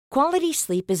Quality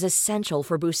sleep is essential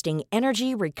for boosting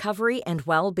energy, recovery, and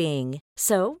well-being.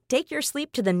 So, take your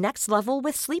sleep to the next level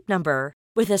with Sleep Number.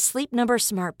 With a Sleep Number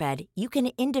smart bed, you can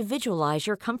individualize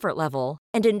your comfort level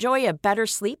and enjoy a better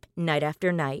sleep night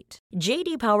after night.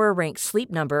 J.D. Power ranks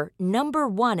Sleep Number number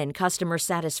 1 in customer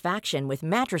satisfaction with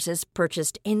mattresses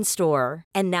purchased in-store.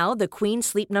 And now the Queen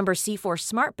Sleep Number C4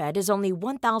 smart bed is only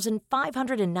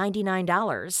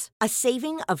 $1,599, a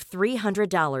saving of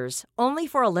 $300, only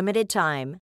for a limited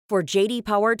time. For J.D.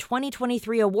 Power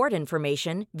 2023 award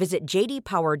information, visit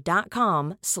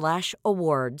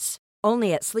jdpower.com/awards.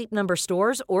 Only at Sleep Number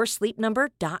stores or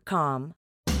sleepnumber.com.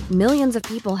 Millions of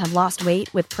people have lost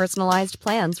weight with personalized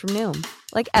plans from Noom.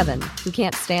 Like Evan, who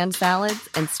can't stand salads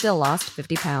and still lost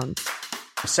 50 pounds.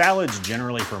 Salads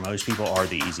generally for most people are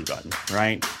the easy button,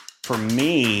 right? For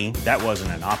me, that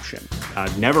wasn't an option.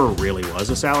 I never really was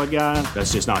a salad guy.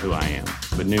 That's just not who I am.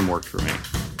 But Noom worked for me.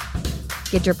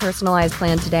 Get your personalized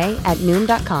plan today at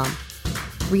Noom.com.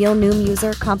 Real Noom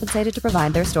user compensated to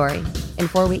provide their story. In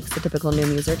 4 weeks, the typical Noom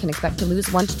user can expect to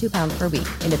lose 1 to 2 pounds per week.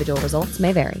 Individual results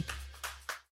may vary.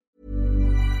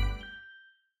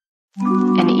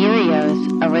 An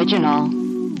Erios original.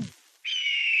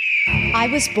 I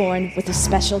was born with a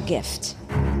special gift.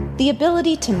 The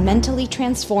ability to mentally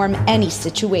transform any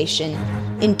situation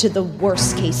into the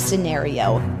worst-case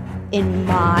scenario in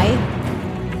my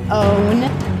own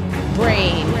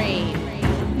brain.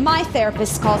 My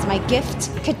therapist calls my gift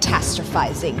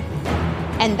catastrophizing.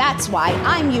 And that's why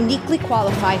I'm uniquely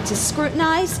qualified to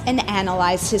scrutinize and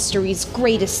analyze history's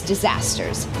greatest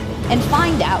disasters and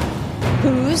find out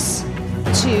who's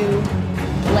to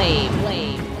blame.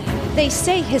 They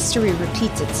say history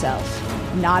repeats itself.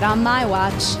 Not on my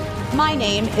watch. My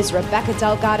name is Rebecca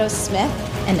Delgado Smith,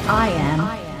 and I am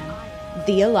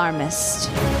the Alarmist.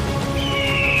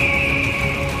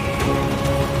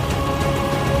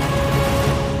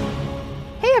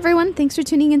 Hey everyone, thanks for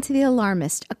tuning into The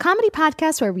Alarmist, a comedy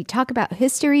podcast where we talk about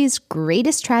history's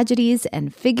greatest tragedies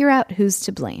and figure out who's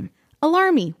to blame.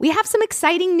 Alarmy, we have some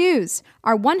exciting news.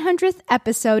 Our 100th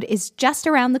episode is just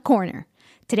around the corner.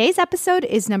 Today's episode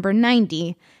is number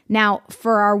 90. Now,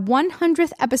 for our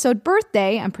 100th episode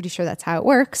birthday, I'm pretty sure that's how it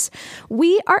works,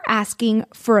 we are asking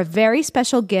for a very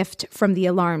special gift from The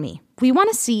Alarmy. We want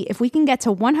to see if we can get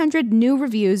to 100 new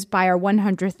reviews by our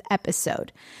 100th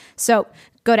episode. So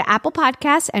go to Apple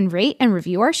Podcasts and rate and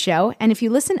review our show. And if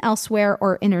you listen elsewhere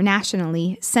or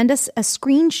internationally, send us a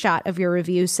screenshot of your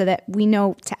review so that we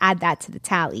know to add that to the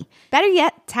tally. Better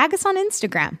yet, tag us on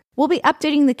Instagram. We'll be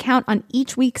updating the count on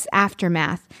each week's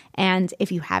aftermath. And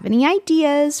if you have any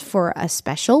ideas for a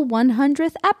special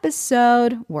 100th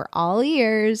episode, we're all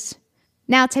ears.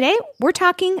 Now today, we're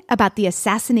talking about the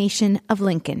assassination of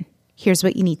Lincoln. Here's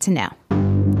what you need to know.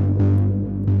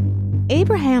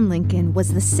 Abraham Lincoln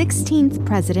was the 16th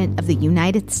president of the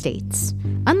United States.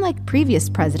 Unlike previous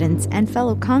presidents and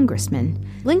fellow congressmen,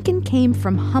 Lincoln came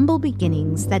from humble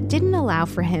beginnings that didn't allow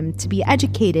for him to be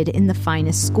educated in the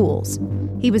finest schools.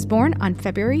 He was born on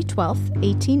February 12,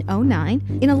 1809,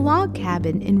 in a log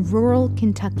cabin in rural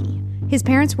Kentucky. His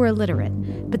parents were illiterate,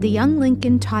 but the young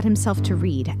Lincoln taught himself to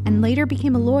read and later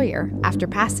became a lawyer after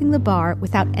passing the bar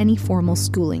without any formal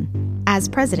schooling. As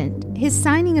president, his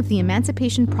signing of the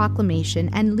Emancipation Proclamation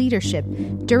and leadership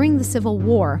during the Civil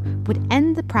War would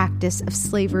end the practice of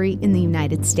slavery in the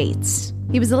United States.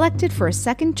 He was elected for a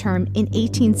second term in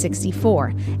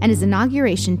 1864, and his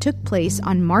inauguration took place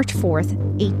on March 4th,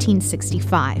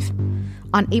 1865.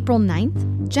 On April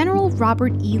 9th, General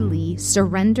Robert E. Lee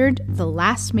surrendered the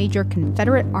last major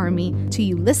Confederate army to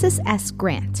Ulysses S.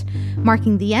 Grant,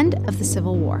 marking the end of the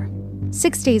Civil War.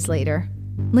 6 days later,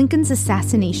 Lincoln's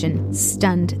assassination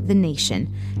stunned the nation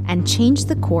and changed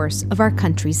the course of our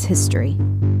country's history.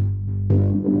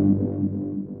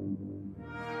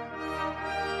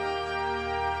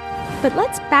 But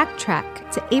let's backtrack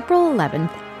to April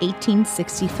 11th,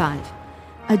 1865.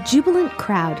 A jubilant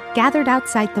crowd gathered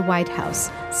outside the White House,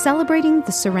 celebrating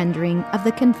the surrendering of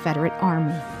the Confederate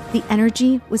Army. The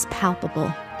energy was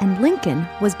palpable, and Lincoln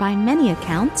was by many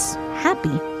accounts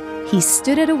happy. He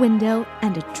stood at a window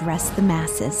and addressed the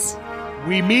masses.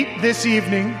 We meet this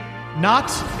evening not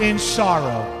in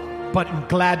sorrow, but in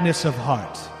gladness of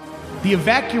heart. The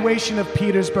evacuation of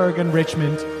Petersburg and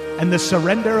Richmond and the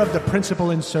surrender of the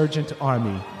principal insurgent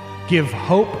army give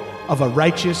hope of a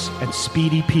righteous and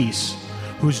speedy peace,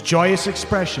 whose joyous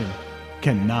expression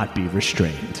cannot be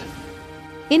restrained.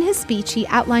 In his speech, he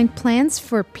outlined plans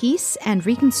for peace and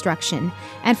reconstruction,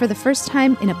 and for the first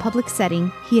time in a public setting,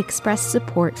 he expressed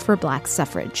support for black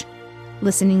suffrage.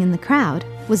 Listening in the crowd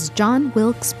was John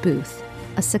Wilkes Booth,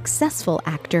 a successful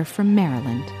actor from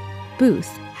Maryland.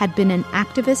 Booth had been an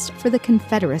activist for the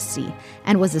Confederacy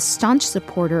and was a staunch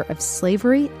supporter of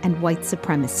slavery and white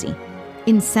supremacy.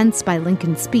 Incensed by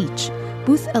Lincoln's speech,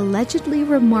 Booth allegedly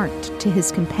remarked to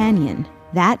his companion,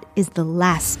 "That is the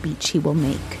last speech he will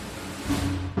make."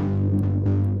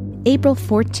 April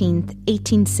 14th,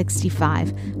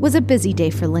 1865, was a busy day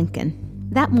for Lincoln.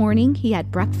 That morning, he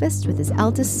had breakfast with his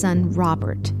eldest son,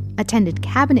 Robert, attended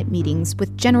cabinet meetings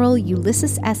with General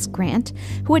Ulysses S. Grant,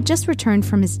 who had just returned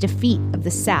from his defeat of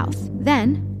the South,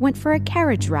 then went for a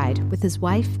carriage ride with his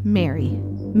wife, Mary.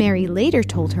 Mary later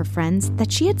told her friends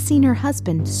that she had seen her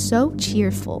husband so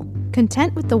cheerful.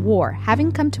 Content with the war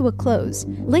having come to a close,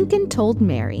 Lincoln told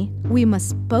Mary, "We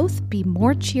must both be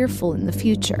more cheerful in the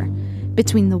future.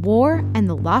 Between the war and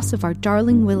the loss of our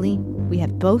darling Willie, we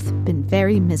have both been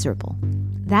very miserable."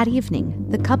 That evening,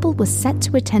 the couple was set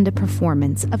to attend a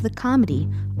performance of the comedy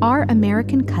Our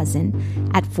American Cousin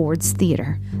at Ford's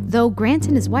Theater, though Grant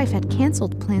and his wife had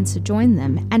canceled plans to join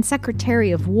them, and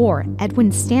Secretary of War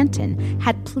Edwin Stanton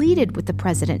had pleaded with the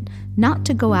president not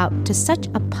to go out to such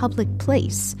a public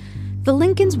place. The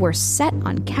Lincolns were set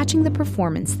on catching the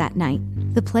performance that night.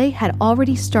 The play had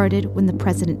already started when the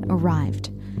president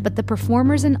arrived, but the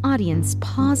performers and audience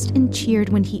paused and cheered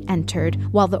when he entered,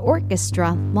 while the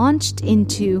orchestra launched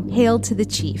into Hail to the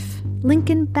Chief.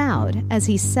 Lincoln bowed as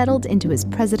he settled into his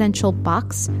presidential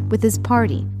box with his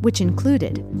party, which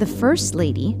included the First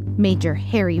Lady, Major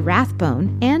Harry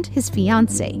Rathbone, and his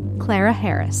fiancée, Clara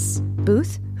Harris.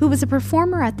 Booth, who was a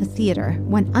performer at the theater,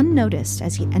 went unnoticed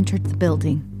as he entered the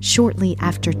building. Shortly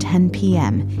after 10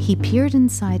 p.m., he peered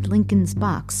inside Lincoln's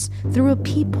box through a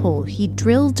peephole he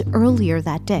drilled earlier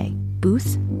that day.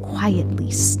 Booth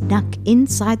quietly snuck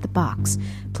inside the box,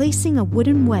 placing a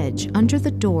wooden wedge under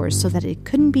the door so that it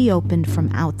couldn't be opened from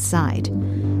outside.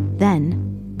 Then,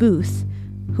 Booth,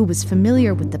 who was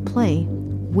familiar with the play,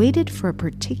 waited for a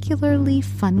particularly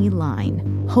funny line,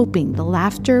 hoping the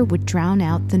laughter would drown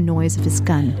out the noise of his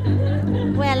gun.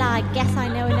 "Well, I guess I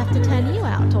know enough to turn you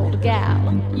out, old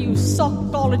gal. You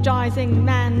sock-dologizing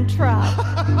man-trap."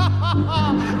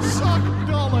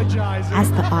 Sock-dologizing. As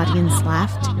the audience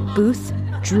laughed, Booth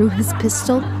drew his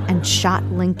pistol and shot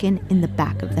Lincoln in the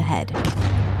back of the head.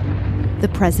 The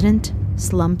president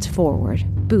slumped forward.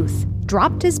 Booth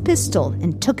dropped his pistol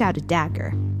and took out a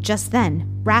dagger. Just then,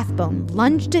 Rathbone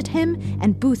lunged at him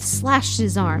and Booth slashed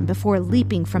his arm before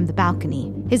leaping from the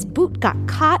balcony. His boot got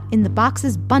caught in the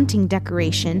box's bunting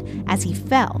decoration as he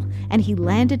fell, and he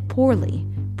landed poorly,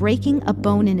 breaking a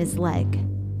bone in his leg.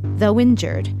 Though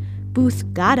injured,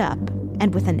 Booth got up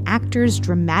and with an actor's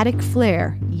dramatic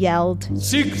flair yelled,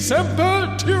 "Sic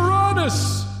semper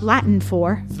tyrannis!" Latin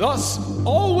for, "Thus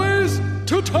always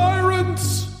to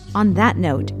tyrants!" On that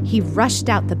note, he rushed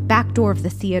out the back door of the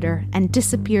theater and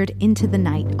disappeared into the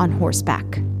night on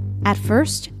horseback. At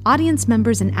first, audience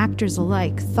members and actors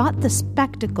alike thought the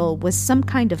spectacle was some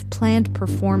kind of planned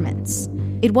performance.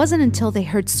 It wasn't until they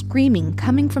heard screaming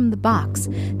coming from the box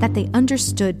that they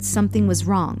understood something was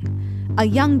wrong. A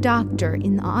young doctor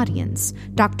in the audience,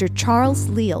 Dr. Charles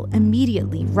Leal,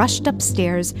 immediately rushed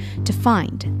upstairs to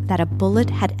find that a bullet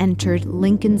had entered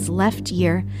Lincoln's left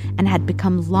ear and had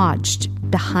become lodged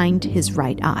behind his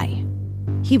right eye.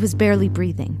 He was barely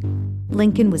breathing.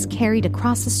 Lincoln was carried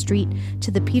across the street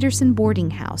to the Peterson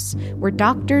boarding house, where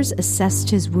doctors assessed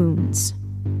his wounds.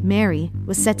 Mary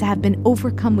was said to have been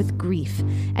overcome with grief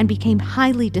and became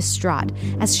highly distraught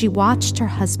as she watched her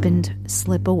husband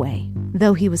slip away.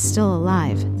 Though he was still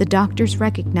alive, the doctors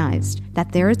recognized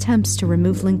that their attempts to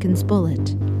remove Lincoln's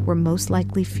bullet were most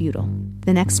likely futile.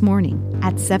 The next morning,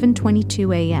 at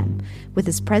 7:22 a.m., with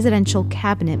his presidential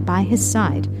cabinet by his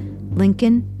side,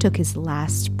 Lincoln took his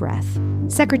last breath.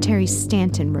 Secretary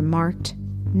Stanton remarked,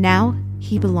 "Now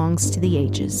he belongs to the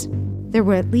ages." There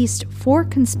were at least 4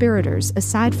 conspirators,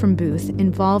 aside from Booth,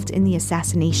 involved in the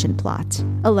assassination plot.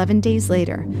 11 days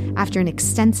later, after an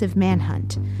extensive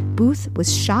manhunt, Booth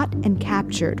was shot and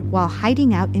captured while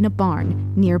hiding out in a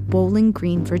barn near Bowling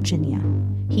Green, Virginia.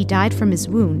 He died from his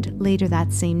wound later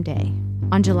that same day.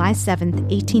 On July 7,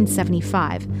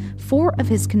 1875, 4 of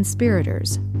his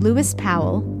conspirators, Lewis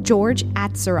Powell, George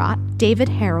Atzerodt, David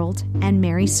Harold, and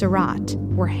Mary Surratt,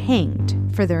 were hanged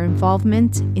for their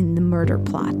involvement in the murder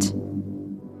plot.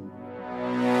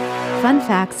 Fun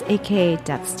facts, aka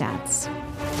death stats.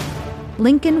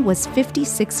 Lincoln was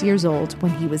 56 years old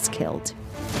when he was killed.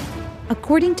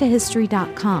 According to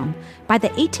History.com, by the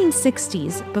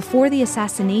 1860s, before the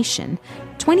assassination,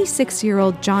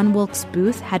 26-year-old John Wilkes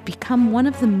Booth had become one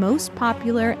of the most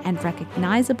popular and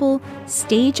recognizable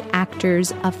stage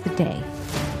actors of the day.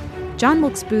 John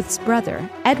Wilkes Booth's brother,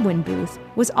 Edwin Booth,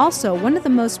 was also one of the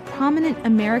most prominent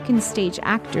American stage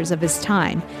actors of his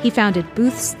time. He founded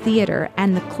Booth's Theater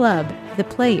and the club, The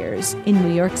Players, in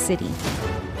New York City.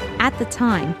 At the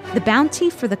time, the bounty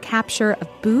for the capture of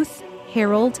Booth,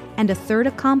 Harold, and a third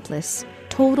accomplice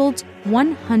totaled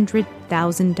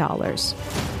 $100,000.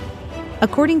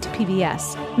 According to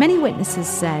PBS, many witnesses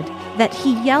said that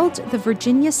he yelled the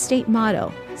Virginia state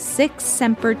motto, Sic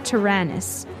Semper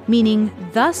Tyrannis, meaning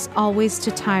thus always to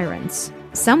tyrants.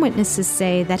 Some witnesses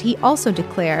say that he also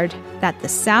declared that the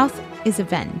South is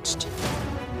avenged.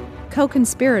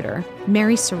 Co-conspirator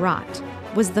Mary Surratt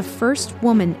was the first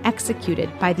woman executed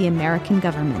by the American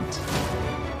government.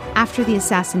 After the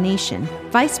assassination,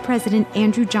 Vice President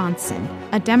Andrew Johnson,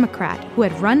 a Democrat who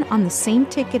had run on the same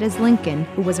ticket as Lincoln,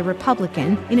 who was a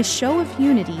Republican, in a show of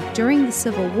unity during the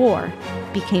Civil War,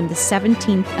 became the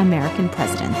 17th American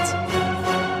president.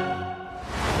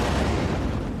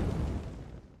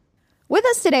 With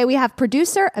us today, we have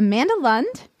producer Amanda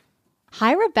Lund.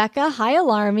 Hi, Rebecca. Hi,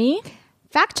 Alarmy.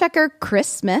 Fact checker Chris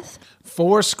Smith.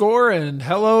 Fourscore and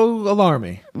hello,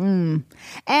 Alarmy.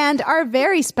 And our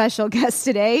very special guest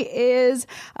today is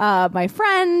my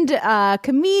friend,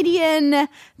 comedian,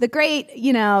 the great,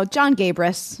 John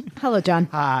Gabris. Hello, John.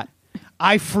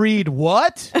 I freed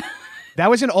what? That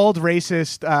was an old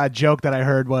racist joke that I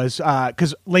heard was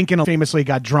because Lincoln famously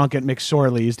got drunk at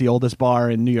McSorley's, the oldest bar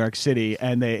in New York City,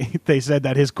 and they said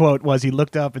that his quote was he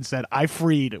looked up and said, "I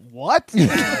freed what?"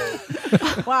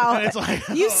 Wow. And it's like,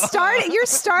 You're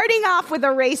starting off with a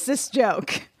racist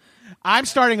joke. I'm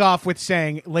starting off with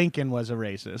saying Lincoln was a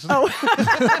racist. Oh.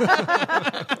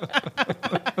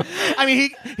 I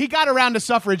mean, he got around to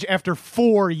suffrage after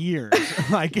 4 years.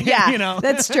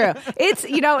 That's true.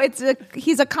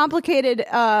 He's a complicated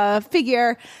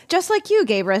figure, just like you,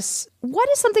 Gabris. What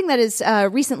is something that is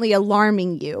recently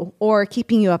alarming you or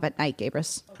keeping you up at night,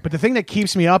 Gabris? But the thing that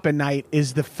keeps me up at night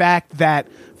is the fact that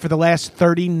for the last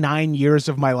 39 years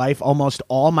of my life, almost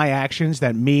all my actions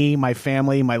that me, my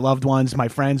family, my loved ones, my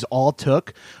friends all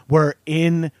took were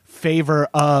in favor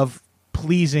of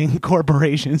pleasing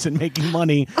corporations and making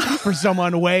money for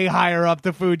someone way higher up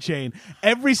the food chain.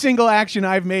 Every single action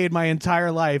I've made my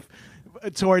entire life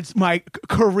towards my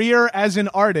career as an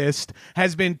artist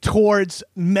has been towards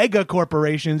mega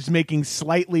corporations making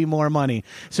slightly more money.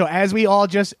 So as we all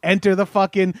just enter the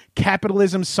fucking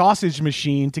capitalism sausage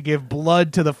machine to give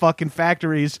blood to the fucking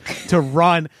factories to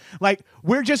run, like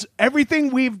we're just everything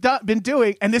we've been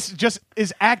doing, and this just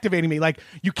is activating me. Like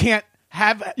you can't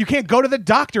go to the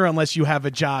doctor unless you have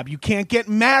a job. You can't get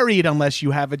married unless you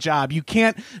have a job. You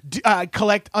can't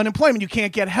collect unemployment. You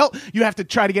can't get help. You have to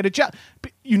try to get a job.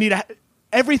 You need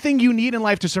everything you need in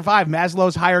life to survive.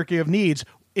 Maslow's hierarchy of needs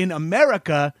in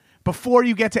America. Before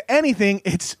you get to anything,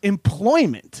 it's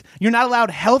employment. You're not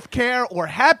allowed health care or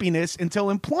happiness until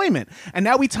employment. And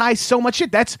now we tie so much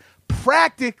shit. That's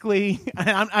practically,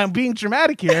 I'm being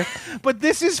dramatic here, but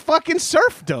this is fucking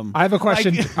serfdom. I have a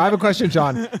question.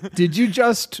 John. Did you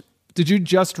just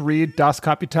read Das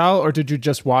Kapital or did you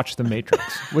just watch The Matrix?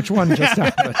 Which one just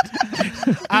happened?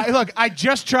 I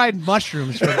just tried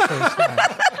mushrooms for the first time.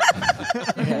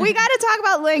 We got to talk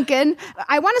about Lincoln.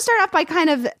 I want to start off by kind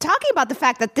of talking about the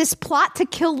fact that this plot to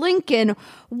kill Lincoln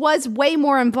was way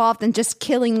more involved than just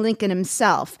killing Lincoln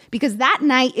himself, because that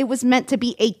night it was meant to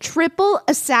be a triple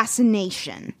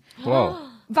assassination. Whoa.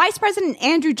 Vice President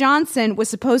Andrew Johnson was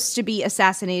supposed to be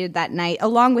assassinated that night,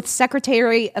 along with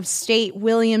Secretary of State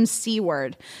William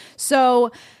Seward.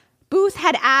 So Booth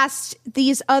had asked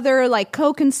these other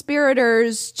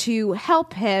co-conspirators to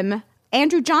help him.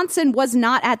 Andrew Johnson was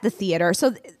not at the theater.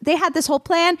 So they had this whole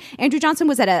plan. Andrew Johnson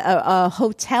was at a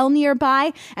hotel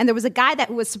nearby, and there was a guy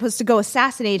that was supposed to go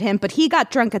assassinate him, but he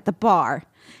got drunk at the bar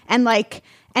and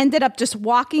ended up just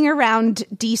walking around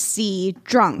DC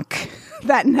drunk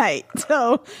that night.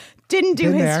 So didn't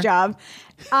do his job.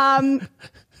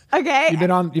 Okay. You've been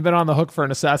on the hook for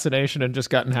an assassination and just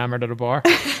gotten hammered at a bar.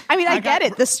 I mean, I get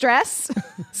it, the stress.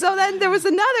 So then there was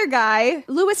another guy,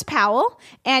 Lewis Powell,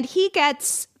 and he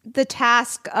gets the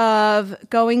task of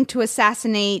going to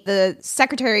assassinate the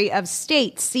Secretary of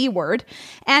State, Seward.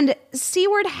 And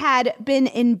Seward had been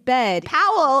in bed.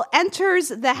 Powell enters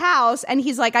the house and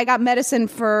he's like, I got medicine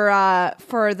for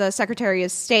the Secretary of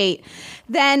State.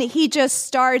 Then he just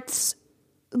starts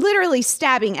literally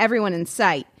stabbing everyone in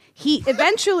sight. He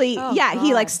eventually,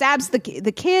 he stabs the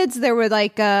kids. There were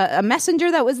a messenger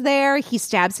that was there. He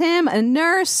stabs him, a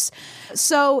nurse.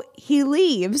 So he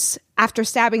leaves after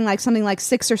stabbing something like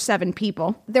 6 or 7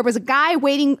 people. There was a guy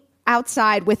waiting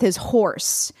outside with his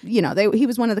horse. You know, he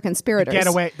was one of the conspirators.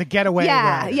 The getaway.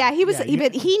 Yeah, rider. yeah. He was.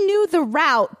 But he knew the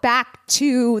route back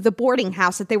to the boarding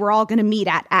house that they were all going to meet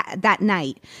at that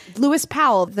night. Lewis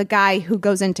Powell, the guy who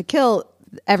goes in to kill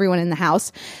everyone in the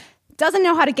house, doesn't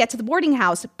know how to get to the boarding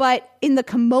house. But in the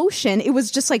commotion, it was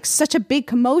just like such a big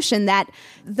commotion that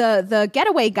the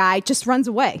getaway guy just runs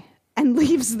away and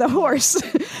leaves the horse.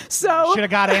 So should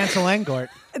have got Ansel Elgort.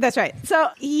 That's right. So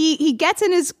he gets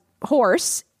in his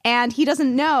horse and he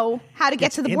doesn't know how to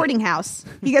get to the boarding house.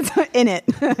 He gets in it.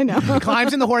 I know. He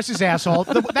climbs in the horse's asshole.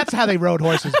 That's how they rode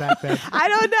horses back then. I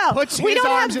don't know. Puts his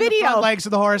arms in the front legs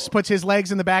of the horse, puts his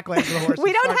legs in the back legs of the horse.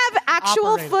 We don't have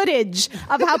actual footage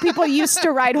of how people used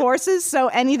to ride horses, so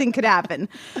anything could happen.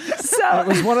 So it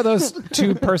was one of those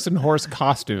 2-person horse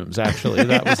costumes, actually.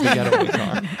 That was the getaway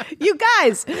car. You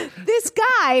guys, this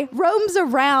guy roams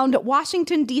around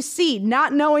Washington, D.C.,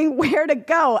 not knowing where to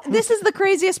go. This is the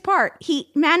craziest part. He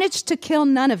managed to kill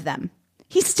none of them.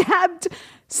 He stabbed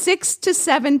 6 to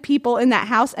 7 people in that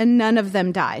house, and none of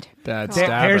them died. Bad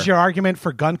stabber. There's your argument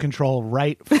for gun control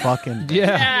right fucking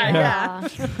Yeah.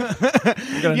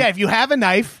 Yeah, if you have a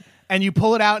knife and you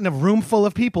pull it out in a room full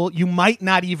of people, you might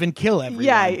not even kill everyone.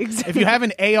 Yeah, exactly. If you have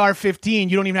an AR-15,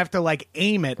 you don't even have to like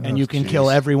aim it, and you can kill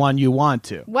everyone you want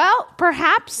to. Well,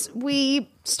 perhaps we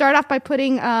start off by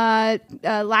putting a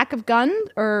lack of gun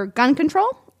or gun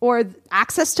control or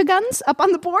access to guns up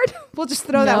on the board. We'll just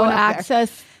throw that one up access.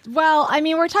 there. Well, I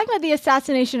mean, we're talking about the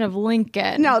assassination of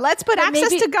Lincoln. No, let's put access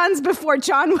to guns before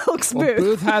John Wilkes Booth. Well,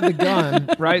 Booth had the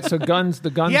gun, right? So the guns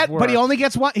Yeah, work. but he only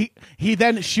gets one. He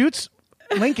then shoots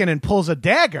Lincoln and pulls a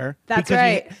dagger. That's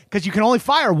right. Because you can only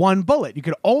fire one bullet. You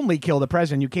could only kill the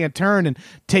president. You can't turn and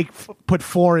put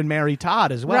 4 in Mary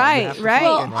Todd as well. Right.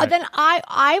 Well, then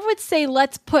I would say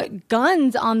let's put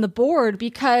guns on the board,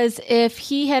 because if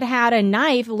he had had a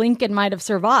knife, Lincoln might have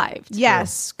survived.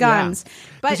 Yes, guns. Yeah.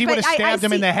 But Because he would have stabbed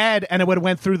him in the head, and it would have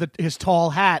went through his tall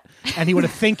hat, and he would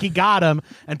have think he got him,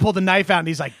 and pulled the knife out, and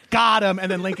he's like, got him, and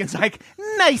then Lincoln's like,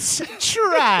 nice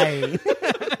try.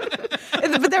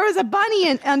 But there was a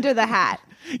bunny under the hat.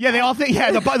 Yeah, they all think,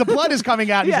 the blood is coming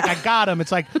out. He's like, I got him.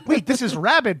 It's like, wait, this is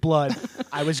rabbit blood.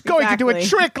 I was going to do a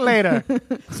trick later.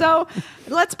 So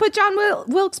let's put John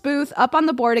Wilkes Booth up on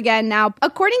the board again. Now,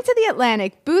 according to The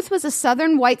Atlantic, Booth was a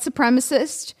Southern white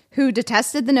supremacist who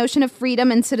detested the notion of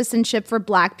freedom and citizenship for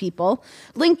black people.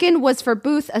 Lincoln was for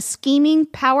Booth a scheming,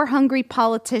 power-hungry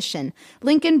politician.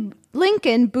 Lincoln,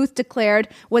 Booth declared,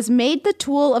 was made the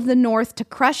tool of the North to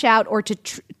crush out or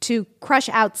to crush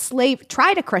out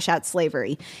try to crush out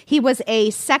slavery. He was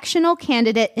a sectional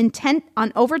candidate intent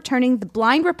on overturning the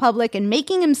blind republic and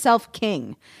making himself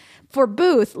king. For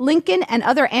Booth, Lincoln and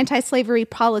other anti-slavery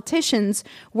politicians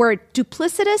were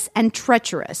duplicitous and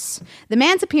treacherous. The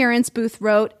man's appearance, Booth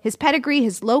wrote, his pedigree,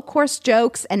 his low-course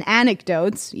jokes and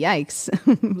anecdotes, yikes,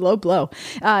 low blow,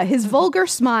 his vulgar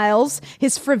smiles,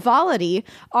 his frivolity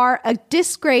are a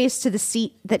disgrace to the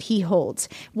seat that he holds.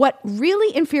 What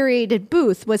really infuriated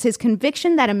Booth was his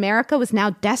conviction that America was now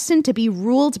destined to be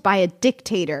ruled by a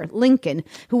dictator, Lincoln,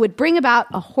 who would bring about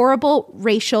a horrible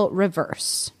racial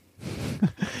reverse.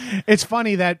 It's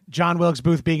funny that John Wilkes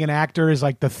Booth being an actor is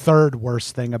like the third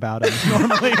worst thing about him.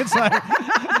 Normally it's like,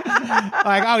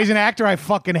 oh, he's an actor, I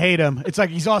fucking hate him. It's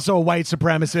like he's also a white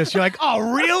supremacist. You're like,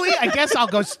 oh, really? I guess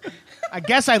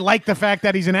I like the fact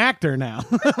that he's an actor now.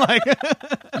 Like,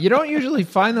 you don't usually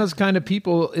find those kind of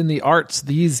people in the arts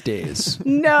these days.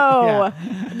 No.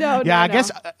 Yeah. No. I guess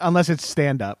unless it's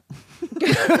stand-up.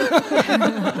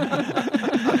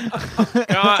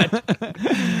 God.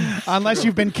 Unless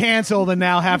you've been canceled and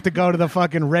now have to go to the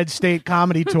fucking Red State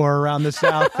comedy tour around the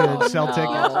South to sell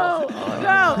tickets.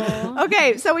 No.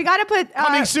 Okay, so we got to put...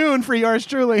 Coming soon for yours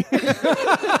truly.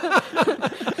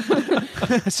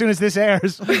 As soon as this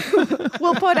airs.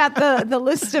 We'll put out the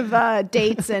list of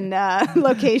dates and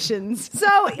locations.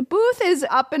 So Booth is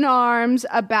up in arms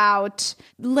about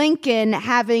Lincoln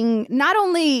having not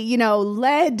only,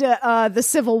 led the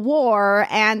Civil War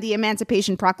and the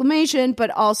Emancipation Proclamation, but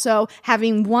also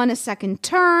having won a second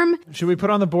term. Should we put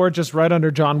on the board just right under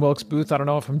John Wilkes Booth? I don't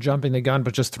know if I'm jumping the gun,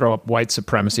 but just throw up white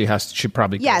supremacy. Should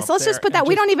probably go so let's just put that.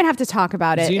 We don't even have to talk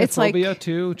about it. Xenophobia it's like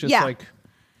too. Just yeah. like...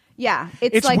 Yeah,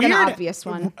 it's like weird an obvious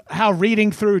one. How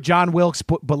reading through John Wilkes'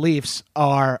 beliefs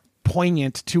are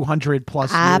poignant 200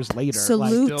 plus years later.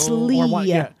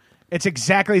 Absolutely. It's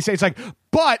exactly the same. It's like,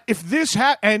 but if this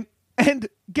and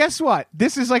guess what?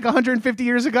 This is like 150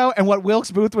 years ago, and what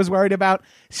Wilkes Booth was worried about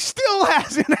still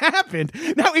hasn't happened.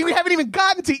 Now, we haven't even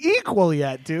gotten to equal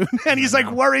yet, dude. And he's like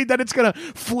worried that it's going to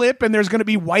flip and there's going to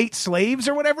be white slaves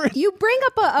or whatever. You bring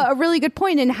up a really good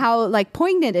point in how like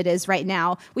poignant it is right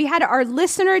now. We had our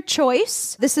listener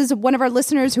choice. This is one of our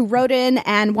listeners who wrote in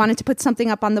and wanted to put something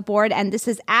up on the board. And this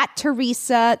is at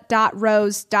Teresa.rose.k.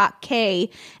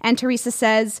 And Teresa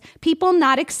says, people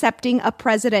not accepting a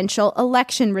presidential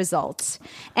election results.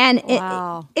 And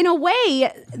in a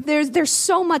way, there's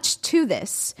so much to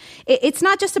this. It's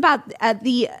not just about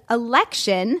the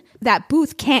election that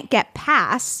Booth can't get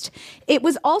past. It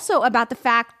was also about the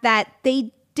fact that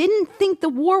they didn't think the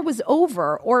war was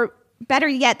over, or better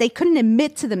yet, they couldn't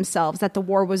admit to themselves that the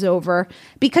war was over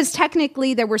because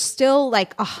technically there were still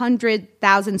like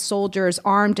 100,000 soldiers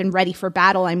armed and ready for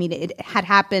battle. I mean, it had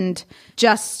happened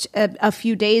just a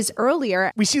few days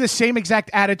earlier. We see the same exact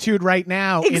attitude right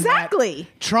now. Exactly. In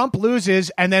that Trump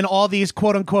loses, and then all these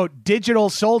quote unquote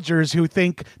digital soldiers who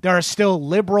think there are still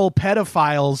liberal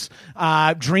pedophiles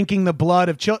drinking the blood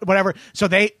of children, whatever. So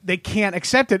they can't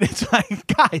accept it. It's like,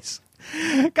 guys.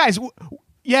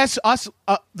 Yes, us,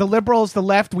 the liberals, the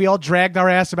left, we all dragged our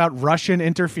ass about Russian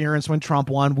interference when Trump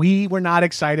won. We were not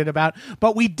excited about,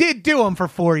 but we did do them for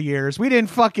 4 years. We didn't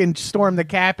fucking storm the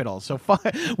Capitol. So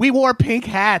we wore pink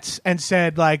hats and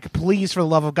said, like, please, for the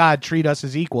love of God, treat us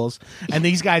as equals. And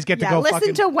these guys get to go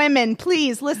listen to women,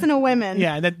 please. Listen to women.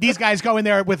 Yeah, and then these guys go in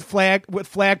there with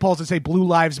flagpoles and say Blue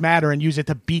Lives Matter and use it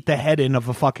to beat the head in of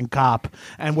a fucking cop.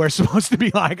 And we're supposed to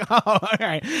be like, oh, all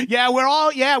right. Yeah,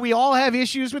 we all have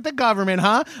issues with the government,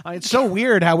 huh? It's so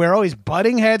weird how we're always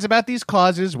butting heads about these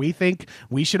causes. We think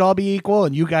we should all be equal,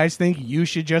 and you guys think you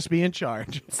should just be in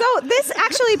charge. So this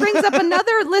actually brings up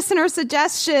another listener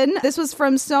suggestion. This was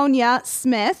from Sonia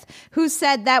Smith, who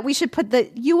said that we should put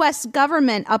the U.S.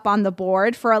 government up on the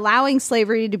board for allowing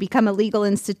slavery to become a legal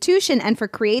institution and for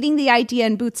creating the idea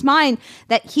in Booth's mind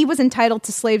that he was entitled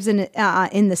to slaves in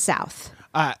the South.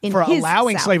 For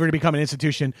allowing slavery to become an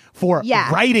institution, for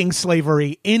writing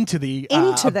slavery into the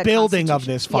building of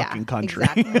this fucking country.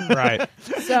 Exactly. Right.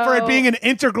 So, for it being an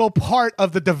integral part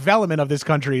of the development of this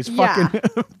country is fucking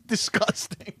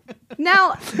disgusting.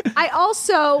 Now, I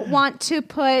also want to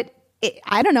put,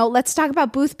 I don't know, let's talk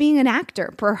about Booth being an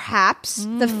actor. Perhaps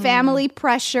the family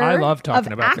pressure. I love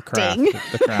talking about acting.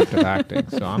 the craft of acting.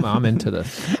 So I'm into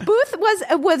this. Booth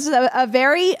was a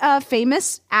very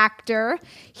famous actor.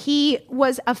 He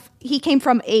came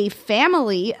from a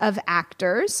family of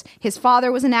actors. His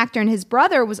father was an actor, and his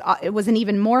brother was an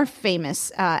even more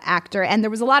famous actor. And there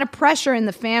was a lot of pressure in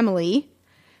the family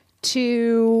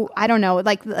to, I don't know,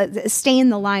 like stay in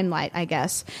the limelight, I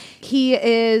guess. He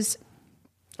is.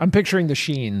 I'm picturing the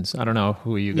Sheens. I don't know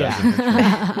who you guys are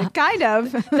picturing. Kind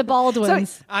of. The Baldwins.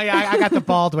 So, I got the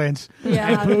Baldwins.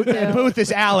 Yeah, and Booth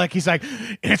is Alec. He's like,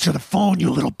 answer the phone, you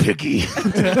little piggy.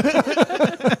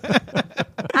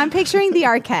 I'm picturing the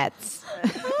Arquettes.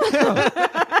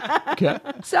 Okay.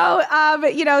 So,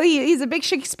 he's a big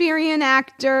Shakespearean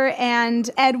actor, and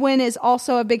Edwin is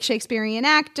also a big Shakespearean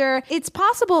actor. It's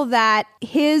possible that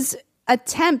his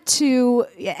attempt to,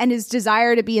 and his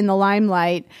desire to be in the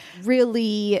limelight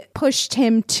really pushed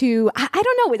him to, I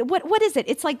don't know, what is it?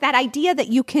 It's like that idea that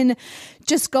you can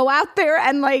just go out there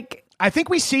and like. I think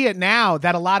we see it now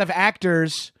that a lot of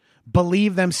actors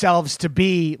believe themselves to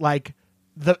be like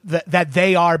that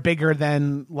they are bigger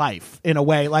than life in a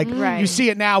way. Like you see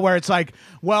it now where it's like,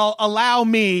 well, allow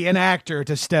me, an actor,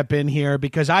 to step in here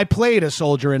because I played a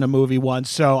soldier in a movie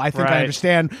once, so I think I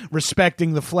understand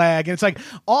respecting the flag. And it's like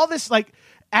all this like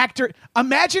actor.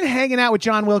 Imagine hanging out with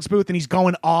John Wilkes Booth and he's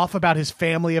going off about his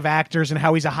family of actors and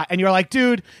how he's and you're like,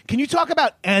 dude, can you talk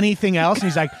about anything else? And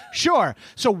he's like, sure.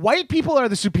 So white people are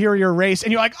the superior race,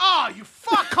 and you're like, oh, you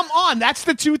fuck, come on, that's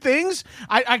the two things.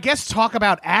 I guess talk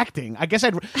about acting. I guess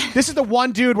this is the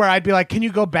one dude where I'd be like, can you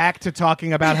go back to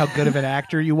talking about how good of an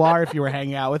actor you are if you were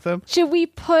hanging out with him? Should we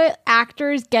put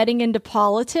actors getting into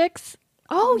politics?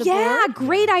 Oh, yeah,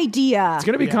 great idea. It's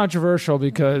going to be controversial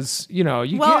because, you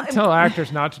can't tell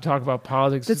actors not to talk about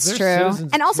politics. That's true.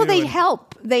 And also they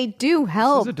help. They do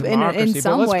help in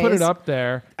some ways. Let's put it up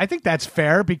there. I think that's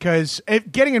fair because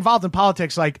getting involved in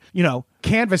politics, like,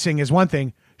 canvassing is one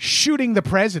thing. Shooting the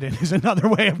president is another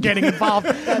way of getting involved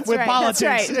with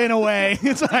politics in a way.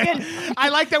 It's like, I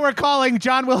like that we're calling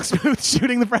John Wilkes Booth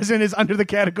shooting the president is under the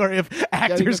category of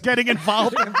actors getting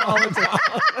involved in politics.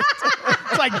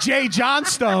 It's like Jay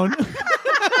Johnstone.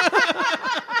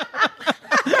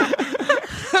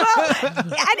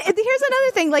 And here's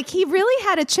another thing. Like, he really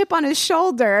had a chip on his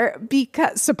shoulder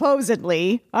because,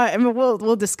 supposedly, I mean,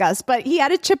 we'll discuss, but he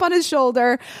had a chip on his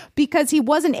shoulder because he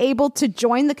wasn't able to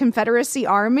join the Confederacy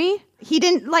Army. He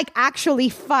didn't actually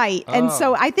fight. And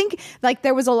so I think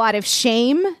there was a lot of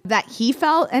shame that he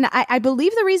felt. And I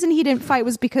believe the reason he didn't fight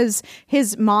was because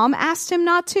his mom asked him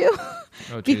not to.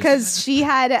 Because she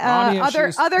had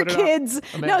other kids.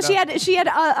 No, she had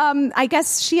I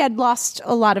guess she had lost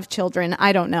a lot of children.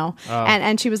 I don't know.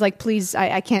 And she was like, please,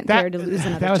 I can't bear to lose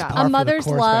another child. A mother's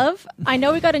love. I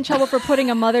know we got in trouble for putting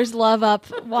a mother's love up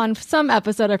on some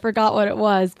episode. I forgot what it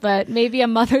was, but maybe a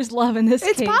mother's love in this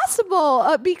case. It's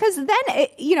possible because then,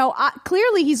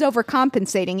 clearly he's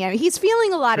overcompensating. He's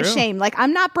feeling a lot of shame. Like,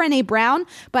 I'm not Brené Brown,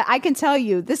 but I can tell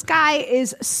you this guy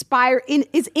is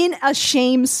in a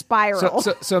shame spiral.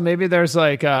 So maybe there's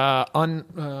unresolved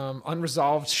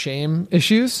shame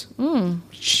issues.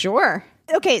 Sure.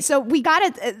 Okay, so we got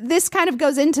it. This kind of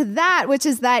goes into that, which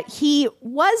is that he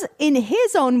was in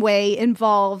his own way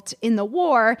involved in the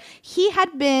war. He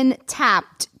had been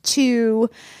tapped to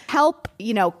help,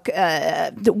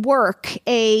 work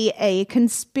a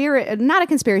conspiracy, not a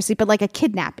conspiracy, but like a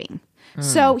kidnapping.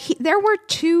 So there were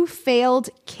 2 failed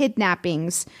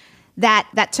kidnappings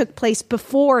that took place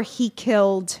before he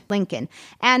killed Lincoln.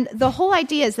 And the whole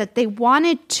idea is that they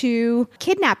wanted to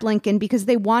kidnap Lincoln because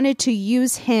they wanted to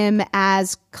use him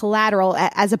as collateral,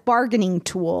 as a bargaining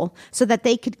tool, so that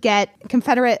they could get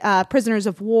Confederate prisoners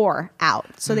of war out.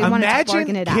 So they wanted to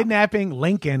bargain it out. Imagine kidnapping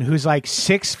Lincoln, who's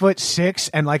 6'6"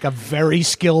 and a very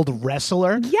skilled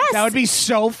wrestler. Yes. That would be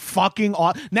so fucking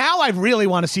awesome. Now I really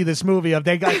want to see this movie of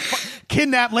they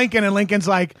kidnap Lincoln and Lincoln's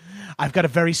like, I've got a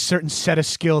very certain set of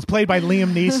skills, played by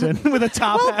Liam Neeson with a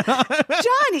top hat on.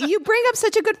 John, you bring up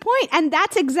such a good point, and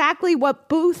that's exactly what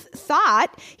Booth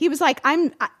thought. He was like,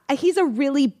 he's a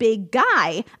really big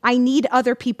guy. I need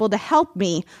other people to help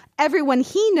me. Everyone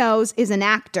he knows is an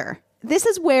actor. This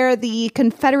is where the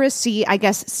Confederacy, I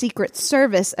guess, Secret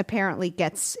Service apparently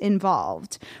gets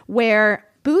involved, where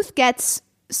Booth gets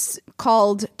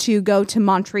called to go to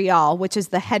Montreal, which is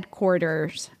the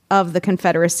headquarters of the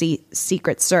Confederacy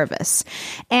Secret Service.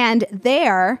 And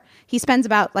there, he spends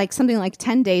about something like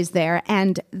 10 days there.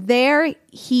 And there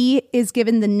he is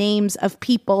given the names of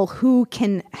people who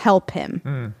can help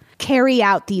him carry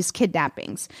out these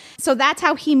kidnappings. So that's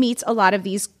how he meets a lot of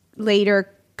these later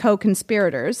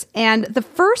co-conspirators. And the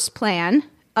first plan,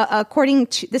 according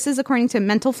to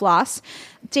Mental Floss,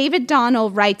 David Donnell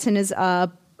writes in his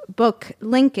book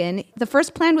Lincoln, the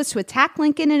first plan was to attack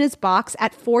Lincoln in his box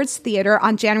at Ford's Theater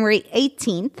on January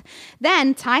 18th,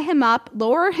 then tie him up,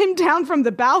 lower him down from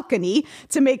the balcony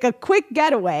to make a quick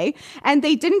getaway. And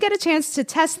they didn't get a chance to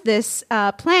test this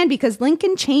plan because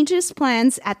Lincoln changed his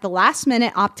plans at the last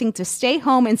minute, opting to stay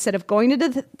home instead of going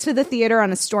to the theater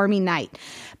on a stormy night.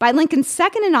 By Lincoln's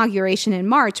second inauguration in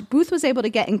March, Booth was able to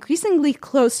get increasingly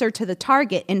closer to the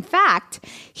target. In fact,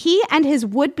 he and his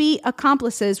would-be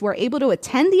accomplices were able to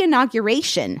attend the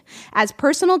inauguration as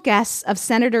personal guests of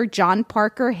Senator John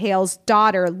Parker Hale's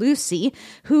daughter, Lucy,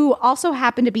 who also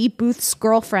happened to be Booth's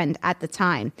girlfriend at the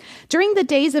time. During the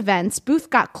day's events, Booth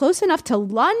got close enough to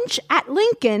lunge at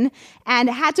Lincoln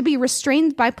and had to be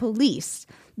restrained by police,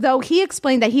 though he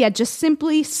explained that he had just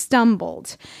simply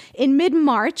stumbled. In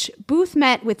mid-March, Booth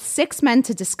met with 6 men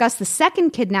to discuss the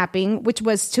second kidnapping, which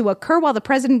was to occur while the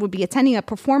president would be attending a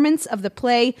performance of the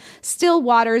play Still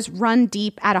Waters Run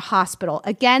Deep at a hospital.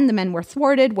 Again, the men were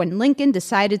thwarted when Lincoln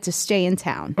decided to stay in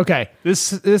town. Okay,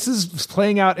 this is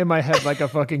playing out in my head like a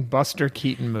fucking Buster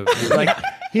Keaton movie.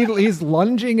 He's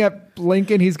lunging at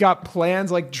Lincoln. He's got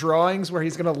plans, drawings where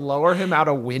he's going to lower him out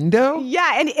a window.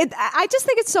 Yeah, and I just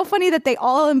think it's so funny that they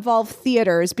all involve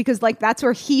theaters because that's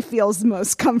where he feels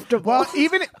most comfortable. Well,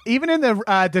 even in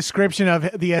the description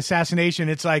of the assassination,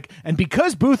 it's and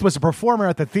because Booth was a performer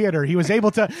at the theater, he was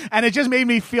able to, and it just made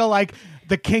me feel like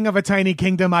the king of a tiny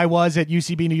kingdom I was at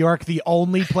UCB New York, the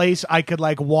only place I could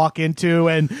walk into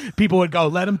and people would go,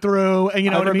 let him through. And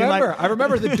you know what I mean? I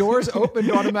remember the doors opened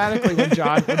automatically when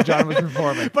John was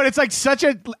performing. But it's such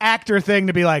an actor thing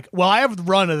to be well, I have the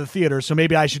run of the theater, so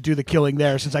maybe I should do the killing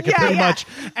there since I can pretty much,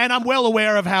 and I'm well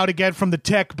aware of how to get from the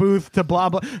tech booth to blah,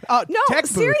 blah. No, tech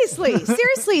seriously.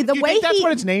 The you way think that's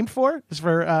what it's named for? Is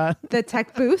for the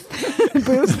tech booth?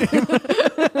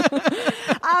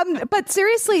 But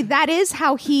seriously, that is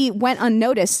how he went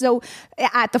unnoticed. So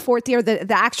at the fourth year, the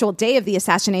actual day of the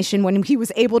assassination, when he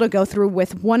was able to go through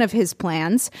with one of his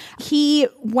plans, he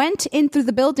went in through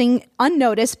the building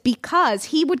unnoticed because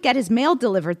he would get his mail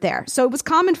delivered there. So it was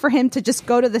common for him to just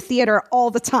go to the theater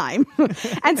all the time.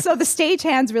 And so the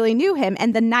stagehands really knew him.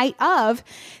 And the night of,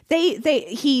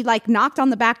 he like knocked on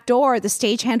the back door. The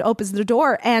stagehand opens the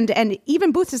door, and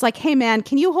even Booth is like, "Hey man,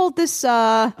 can you hold this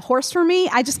horse for me?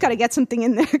 I just got to get something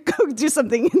in there. Go do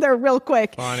something in there real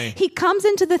quick." Funny. He comes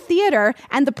into the theater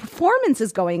and the performance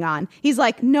is going on. He's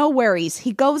like, "No worries."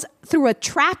 He goes through a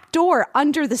trap door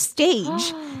under the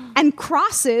stage and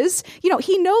crosses.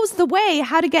 He knows the way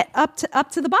how to get up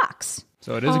to the box.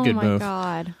 So it is a good move. Oh my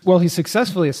God. Well, he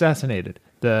successfully assassinated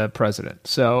the president.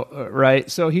 So, right.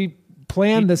 So he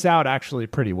planned this out actually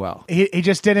pretty well. He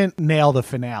just didn't nail the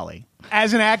finale.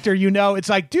 As an actor, it's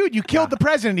like, dude, you killed the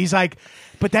president. He's like,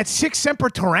 but that Sic Semper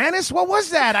Tyrannis? What was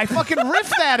that? I fucking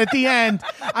riffed that at the end.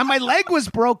 My leg was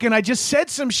broken. I just said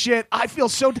some shit. I feel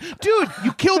so... Dude,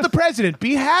 you killed the president.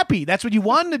 Be happy. That's what you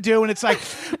wanted to do. And it's like,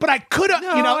 but I could have,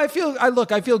 I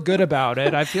feel good about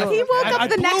it. I feel... He woke up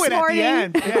the next morning. Yeah,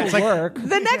 it's like, work.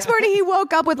 The next morning, he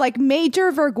woke up with like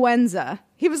major vergüenza.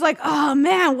 He was like, "Oh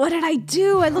man, what did I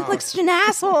do? I look like such an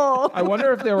asshole." I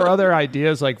wonder if there were other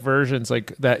ideas, like versions,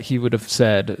 like that he would have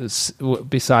said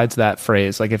besides that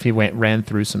phrase. Like if he ran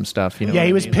through some stuff. Yeah,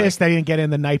 he was pissed that he didn't get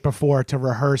in the night before to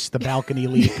rehearse the balcony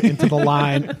leap into the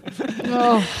line.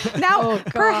 Now,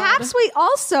 perhaps we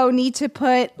also need to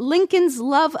put Lincoln's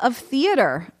love of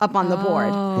theater up on the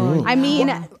board. I mean,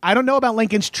 I don't know about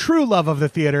Lincoln's true love of the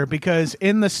theater because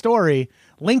in the story,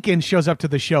 Lincoln shows up to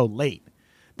the show late.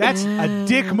 That's a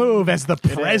dick move as the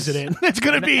president. It's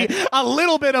going to be a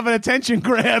little bit of an attention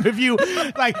grab if you,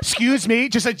 like, excuse me,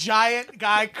 just a giant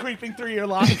guy creeping through your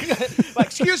line. Like,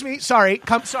 excuse me, sorry,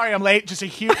 I'm late. Just a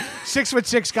huge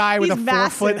 6'6" guy with He's a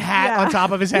massive, 4-foot hat on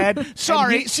top of his head.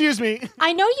 Sorry, excuse me.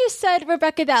 I know you said,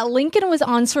 Rebecca, that Lincoln was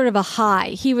on sort of a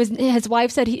high. His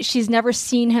wife said she's never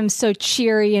seen him so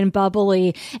cheery and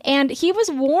bubbly. And he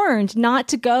was warned not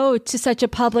to go to such a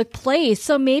public place.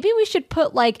 So maybe we should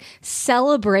put like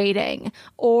celebrating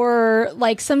or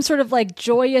like some sort of like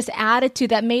joyous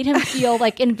attitude that made him feel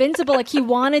like invincible, like he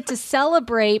wanted to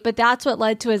celebrate, but that's what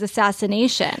led to his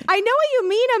assassination. I know what you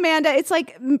mean, Amanda. It's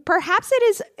like perhaps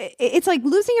it's like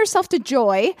losing yourself to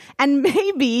joy, and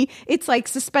maybe it's like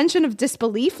suspension of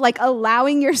disbelief, like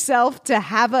allowing yourself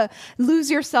to lose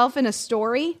yourself in a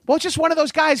story. Well, just one of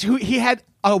those guys who he had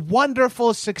a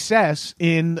wonderful success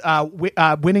in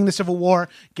winning the Civil War,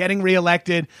 getting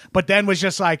reelected, but then was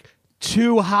just like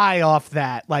too high off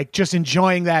that, like just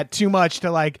enjoying that too much to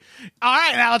like, all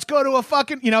right, now let's go to a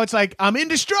fucking, it's like, I'm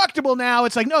indestructible now.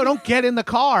 It's like, no, don't get in the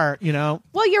car,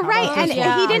 Well, you're right. And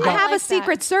he didn't have a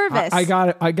Secret Service. I got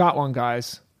it. I got one,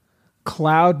 guys.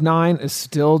 Cloud9 is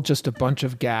still just a bunch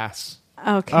of gas.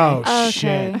 Okay. Oh,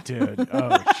 shit, dude.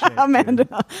 Oh, shit. Amanda.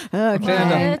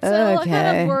 It's a little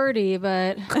kind of wordy,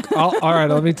 but... All right,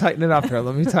 let me tighten it up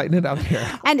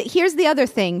here. And here's the other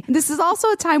thing. This is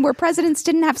also a time where presidents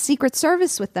didn't have Secret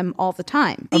Service with them all the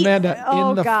time. Amanda,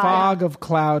 in the fog of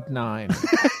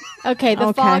Cloud9. Okay,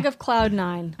 the fog of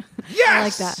Cloud9. Yes! I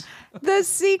like that. The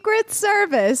Secret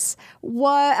Service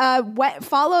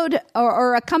followed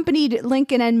or accompanied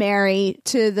Lincoln and Mary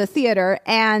to the theater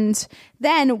and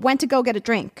then went to go get a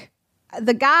drink.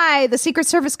 The Secret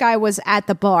Service guy was at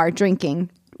the bar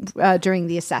drinking during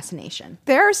the assassination.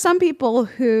 There are some people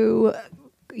who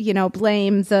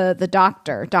blame the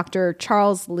doctor, Dr.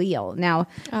 Charles Leal. Now,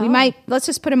 let's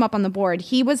just put him up on the board.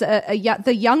 He was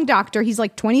the young doctor. He's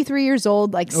like 23 years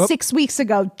old, like 6 weeks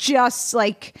ago, just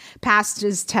like passed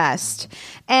his test.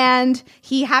 And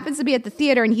he happens to be at the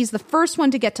theater and he's the first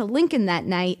one to get to Lincoln that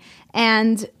night.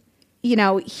 And,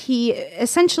 he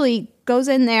essentially goes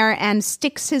in there and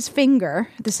sticks his finger.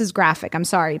 This is graphic, I'm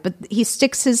sorry, but he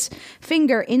sticks his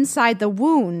finger inside the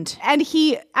wound and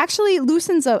he actually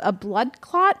loosens a blood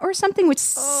clot or something, which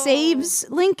saves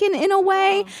Lincoln in a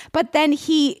way. But then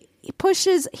he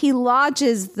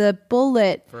lodges the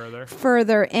bullet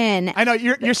further in. I know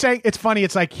you're saying it's funny.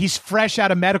 It's like he's fresh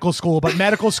out of medical school, but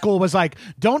medical school was like,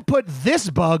 don't put this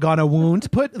bug on a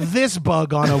wound, put this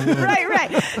bug on a wound.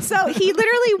 Right. So he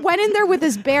literally went in there with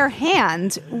his bare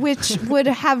hand, which would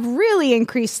have really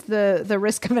increased the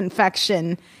risk of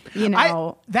infection.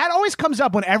 That always comes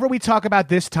up whenever we talk about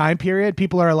this time period.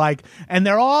 People are like, and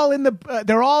they're all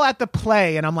they're all at the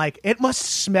play, and I'm like, it must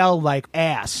smell like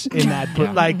ass in that,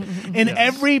 like in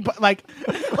every like.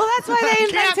 Well, that's why they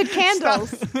invented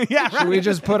candles. Yeah, right. Should we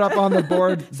just put up on the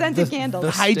board scented candles?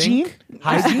 The hygiene,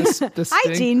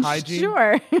 hygiene,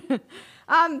 sure.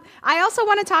 I also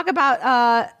want to talk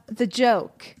about the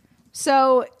joke.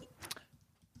 So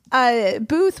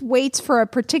Booth waits for a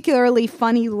particularly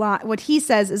funny line. What he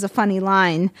says is a funny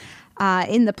line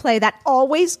in the play that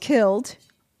always killed.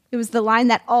 It was the line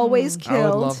that always killed. I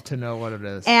would love to know what it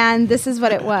is. And this is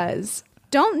what it was.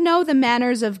 Don't know the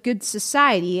manners of good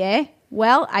society, eh?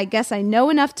 Well, I guess I know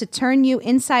enough to turn you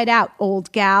inside out,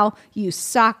 old gal. You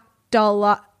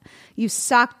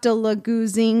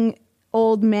sock-dalagoozing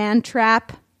old man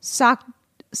trap.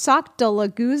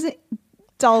 Sock-dalagoozing...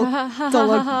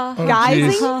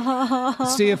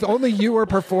 See, if only you were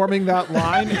performing that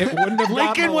line, it wouldn't have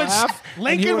gotten a laugh.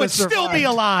 Lincoln would still be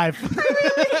alive.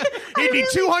 He'd be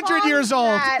 200 years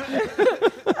old.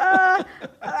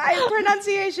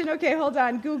 Pronunciation. Okay, hold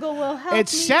on. Google will help me.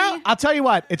 I'll tell you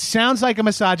what. It sounds like a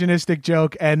misogynistic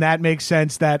joke, and that makes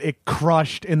sense that it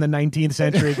crushed in the 19th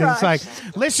century. 'Cause it's like,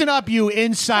 listen up, you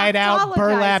inside-out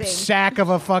burlap sack of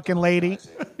a fucking lady.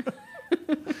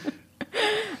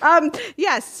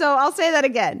 Yes, so I'll say that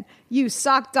again. You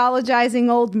sock-dologizing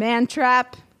old man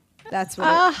trap. That's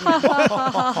what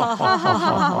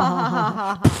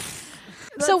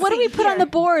So what do we put on the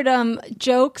board?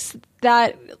 Jokes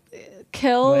that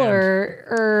kill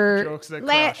or jokes that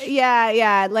crush.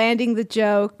 landing the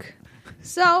joke.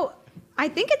 So I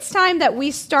think it's time that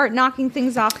we start knocking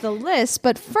things off the list.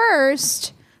 But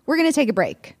first, we're going to take a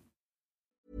break.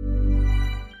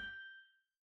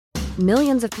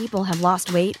 Millions of people have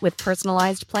lost weight with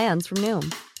personalized plans from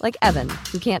Noom. Like Evan,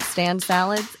 who can't stand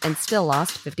salads and still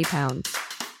lost 50 pounds.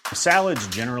 Salads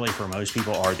generally for most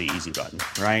people are the easy button,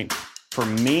 right? For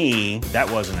me,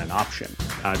 that wasn't an option.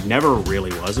 I never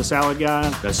really was a salad guy.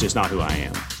 That's just not who I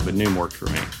am. But Noom worked for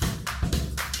me.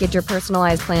 Get your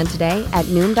personalized plan today at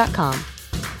Noom.com.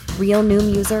 Real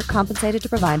Noom user compensated to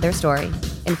provide their story.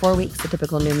 In 4 weeks, the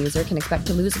typical Noom user can expect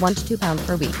to lose 1 to 2 pounds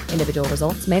per week. Individual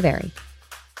results may vary.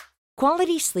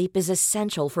 Quality sleep is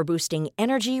essential for boosting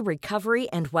energy, recovery,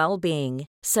 and well-being.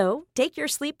 So, take your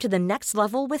sleep to the next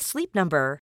level with Sleep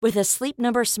Number. With a Sleep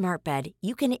Number smart bed,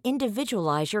 you can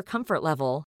individualize your comfort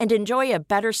level and enjoy a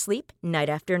better sleep night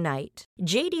after night.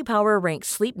 JD Power ranks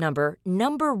Sleep Number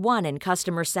number 1 in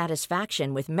customer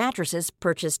satisfaction with mattresses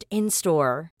purchased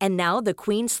in-store. And now the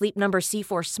Queen Sleep Number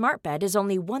C4 smart bed is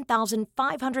only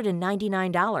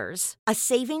 $1,599, a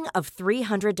saving of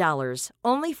 $300,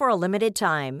 only for a limited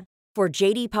time. For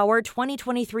JD Power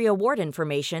 2023 award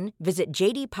information, visit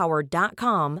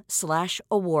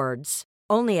jdpower.com/awards.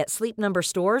 Only at Sleep Number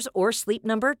stores or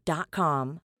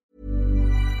sleepnumber.com.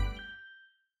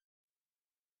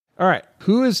 All right.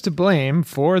 Who is to blame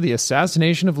for the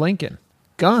assassination of Lincoln?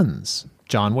 Guns.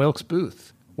 John Wilkes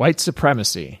Booth. White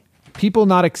supremacy. People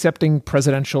not accepting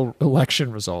presidential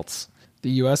election results.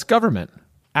 The U.S. government.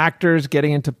 Actors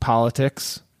getting into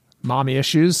politics. Mommy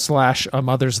issues / a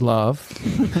mother's love.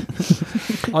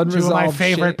 Unresolved Two of my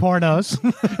favorite pornos.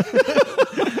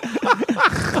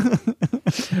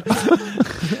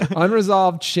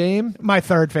 Unresolved shame. My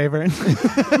third favorite.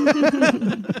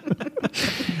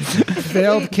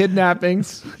 Failed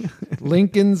kidnappings.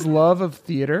 Lincoln's love of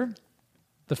theater.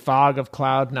 The fog of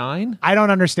Cloud 9. I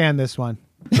don't understand this one.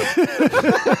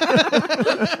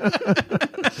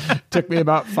 Took me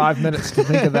about 5 minutes to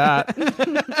think of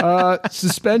that.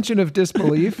 Suspension of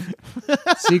disbelief.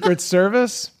 Secret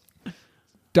Service.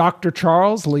 Dr.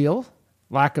 Charles Leal.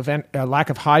 Lack of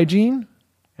hygiene.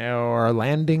 Or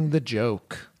landing the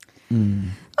joke.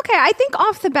 Okay, I think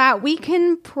off the bat, we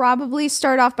can probably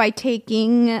start off by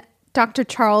taking Dr.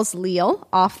 Charles Leal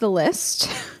off the list.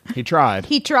 He tried.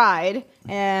 He tried,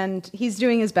 and he's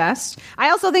doing his best. I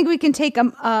also think we can take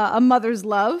a mother's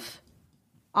love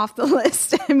off the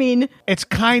list. I mean, it's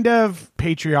kind of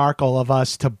patriarchal of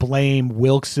us to blame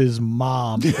Wilkes's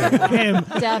mom for him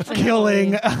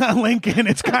killing Lincoln.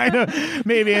 It's kind of,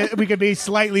 maybe we could be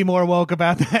slightly more woke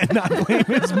about that and not blame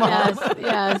his mom.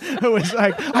 Yes. Who was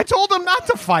like, I told him not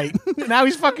to fight. Now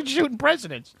he's fucking shooting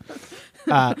presidents.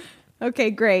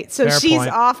 Okay, great. So she's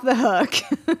point. Off the hook.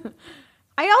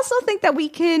 I also think that we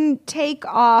can take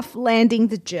off landing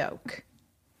the joke.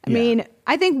 I mean,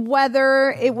 I think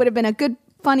whether it would have been a good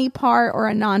funny part or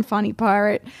a non-funny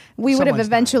part, we would have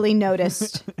eventually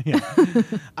noticed.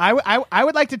 I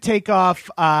would like to take off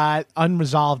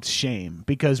unresolved shame,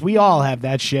 because we all have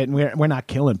that shit, and we're not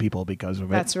killing people because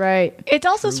of it. That's right. It's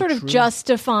also sort of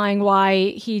justifying why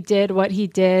he did what he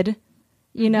did.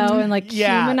 You know, and like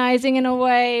humanizing in a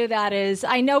way that is,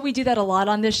 I know we do that a lot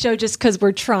on this show just because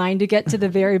we're trying to get to the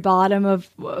very bottom of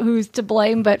who's to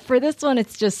blame. But for this one,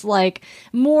 it's just like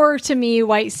more to me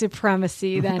white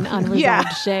supremacy than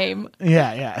unresolved shame.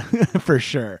 Yeah, for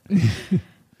sure.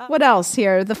 What else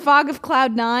here? The fog of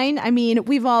Cloud 9. I mean,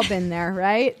 we've all been there,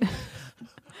 right?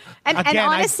 And Again,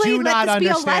 honestly, I do not let this be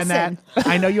a understand lesson. that.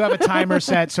 I know you have a timer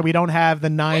set, so we don't have the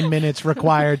 9 minutes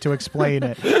required to explain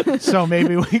it. So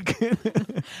maybe we can.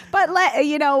 But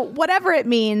whatever it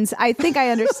means, I think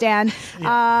I understand.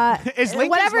 Is Lincoln's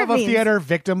whatever love it of means. theater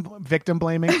victim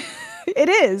blaming? It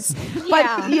is.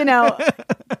 But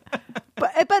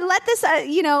but let this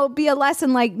be a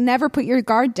lesson. Like, never put your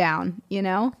guard down.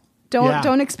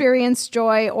 Don't experience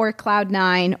joy or cloud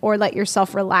nine, or let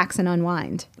yourself relax and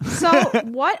unwind. So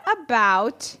what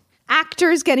about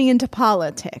actors getting into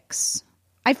politics?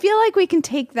 I feel like we can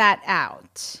take that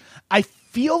out. I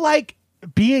feel like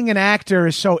being an actor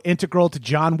is so integral to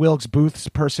John Wilkes Booth's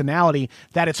personality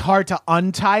that it's hard to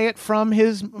untie it from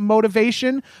his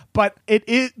motivation. But it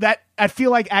is that I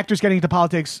feel like actors getting into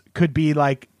politics could be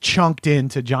like chunked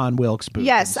into John Wilkes Booth.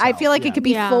 Yes, himself. I feel like it could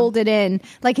be folded in.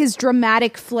 Like his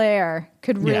dramatic flair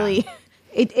could really.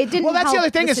 It didn't. Well, that's help the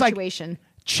other thing. The is like situation.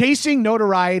 Chasing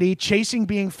notoriety, chasing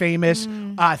being famous,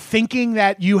 thinking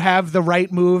that you have the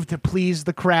right move to please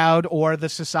the crowd or the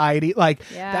society. Like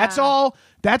that's all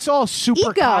super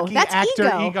ego. cocky That's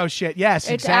actor ego shit. Yes,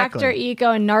 It's exactly. actor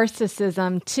ego and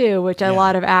narcissism too, which a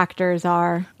lot of actors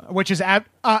are. Which is, and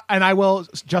I will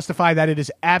justify that it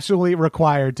is absolutely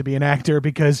required to be an actor,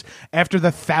 because after the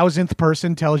 1,000th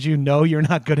person tells you, no, you're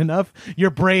not good enough,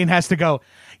 your brain has to go,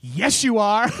 yes, you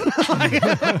are.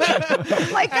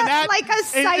 like a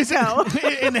psycho.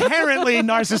 Inherently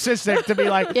narcissistic to be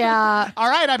like, all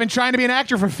right, I've been trying to be an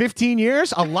actor for 15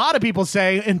 years. A lot of people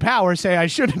in power say I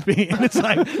shouldn't be. And it's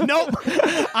like, nope,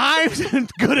 I'm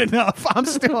good enough. I'm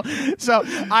still,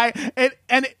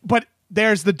 but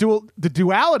there's the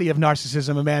duality of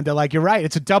narcissism, Amanda. Like, you're right.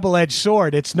 It's a double-edged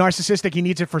sword. It's narcissistic. He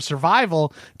needs it for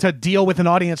survival to deal with an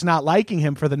audience not liking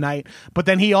him for the night. But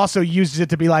then he also uses it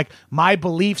to be like, my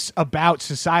beliefs about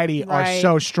society are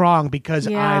so strong because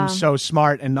I'm so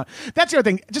smart. And that's the other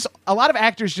thing. Just a lot of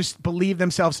actors just believe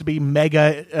themselves to be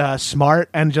mega smart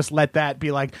and just let that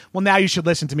be like, well, now you should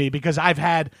listen to me because I've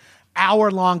had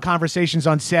hour-long conversations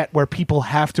on set where people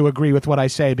have to agree with what I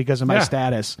say because of my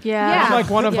status. I'm like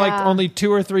one of like only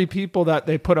 2 or 3 people that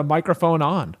they put a microphone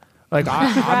on. Like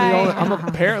I'm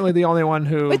apparently the only one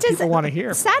who people want to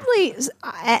hear. Sadly,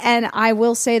 and I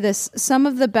will say this, some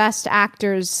of the best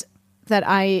actors that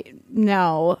I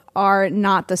know are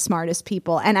not the smartest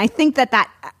people, and I think that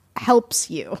helps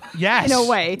you in a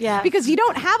way because you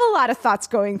don't have a lot of thoughts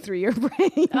going through your brain.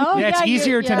 It's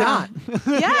easier to not.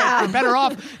 You're better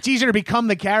off. It's easier to become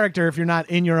the character if you're not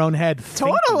in your own head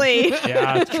totally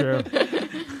Yeah, it's true.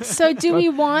 So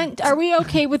are we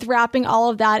okay with wrapping all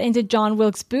of that into John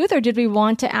Wilkes Booth, or did we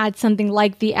want to add something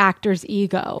like the actor's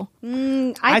ego?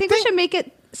 I think we should make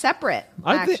it separate,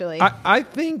 actually. I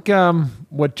think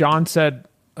what John said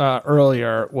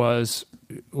earlier was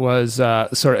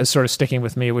sort of sticking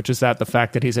with me, which is that the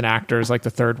fact that he's an actor is like the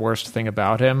third worst thing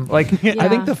about him. Like, I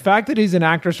think the fact that he's an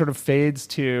actor sort of fades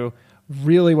to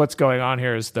really what's going on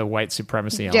here is the white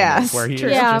supremacy element, where he is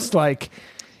just like,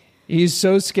 he's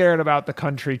so scared about the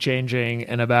country changing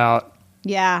and about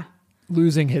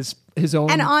losing his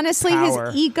own and honestly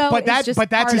power. His ego is just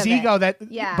that's his ego it.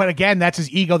 But again, that's his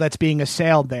ego that's being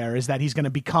assailed there, is that he's going to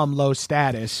become low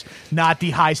status, not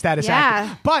the high status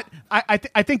actor. But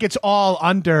I think it's all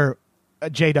under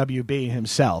JWB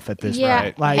himself at this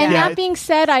point. Like, that being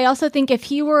said, I also think if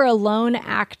he were a lone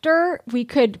actor, we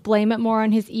could blame it more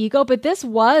on his ego, but this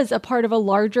was a part of a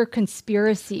larger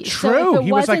conspiracy. True. So if it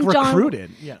he was like wasn't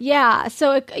recruited.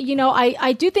 So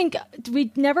I do think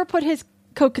we never put his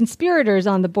co-conspirators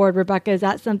on the board. Rebecca, is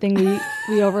that something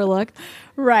we overlooked?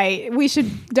 Right. We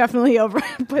should definitely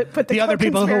put the other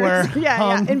people who were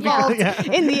involved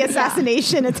in the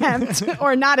assassination attempt,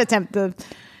 or not attempt, the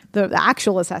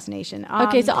actual assassination.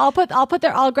 Okay, so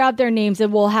I'll grab their names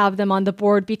and we'll have them on the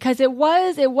board, because it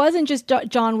wasn't just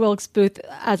John Wilkes Booth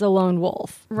as a lone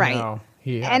wolf. Right. No,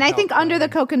 and I think under the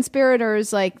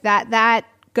co-conspirators, like that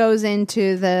goes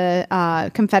into the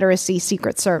Confederacy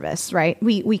Secret Service, right?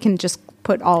 We can just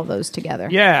put all of those together.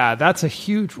 Yeah, that's a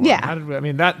huge one. Yeah. How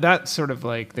did that's sort of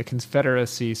like the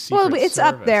Confederacy Secret Service. Well, it's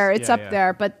up there. It's up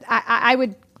there, but I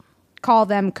would call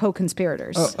them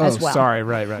co-conspirators as well. Sorry,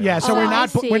 right. Yeah, so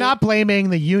we're not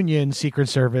blaming the Union Secret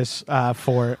Service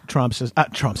for Trump's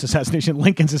assassination,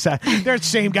 Lincoln's assassination. They're the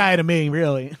same guy to me,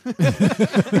 really.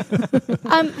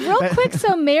 Real quick,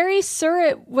 so Mary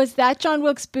Surratt, was that John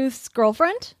Wilkes Booth's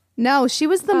girlfriend? No, she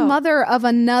was the mother of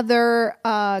another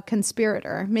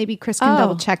conspirator. Maybe Chris can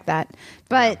double check that.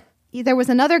 But there was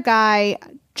another guy,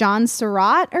 John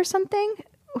Surratt or something,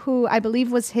 who I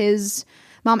believe was his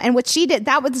mom. And what she did,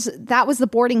 that was the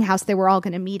boarding house they were all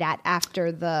going to meet at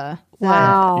after the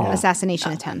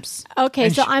assassination attempts. Okay,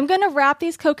 so I'm going to wrap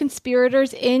these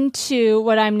co-conspirators into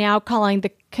what I'm now calling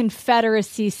the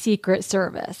Confederacy Secret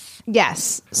Service.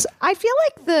 Yes. So I feel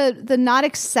like the not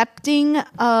accepting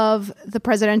of the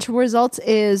presidential results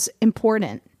is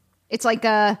important. It's like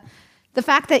the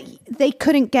fact that they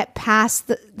couldn't get past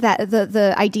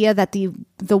the idea that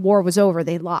the war was over.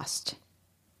 They lost.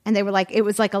 And they were like, it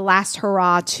was like a last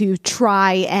hurrah to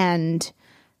try and,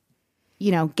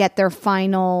 get their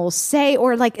final say,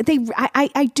 or like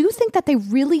I do think that they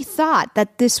really thought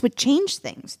that this would change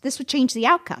things. This would change the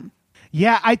outcome.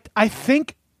 Yeah, I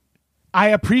think I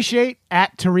appreciate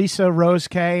at Teresa Rose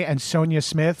Kay and Sonia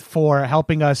Smith for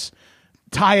helping us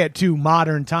tie it to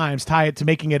modern times, tie it to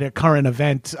making it a current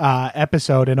event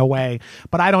episode in a way.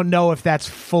 But I don't know if that's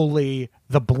fully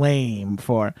the blame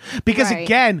for, because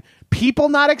again, people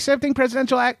not accepting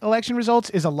presidential election results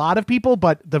is a lot of people,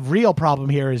 but the real problem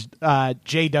here is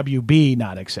JWB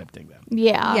not accepting them.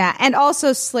 Yeah. Yeah, and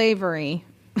also slavery.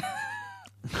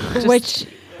 Which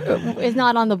is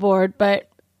not on the board, but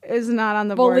is not on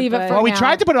the we'll board. Leave it for well, we now.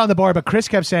 tried to put it on the board, but Chris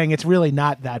kept saying it's really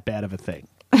not that bad of a thing.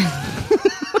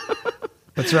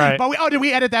 That's right. But did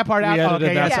we edit that part out? We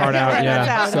edited that part out,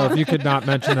 yeah. out. So if you could not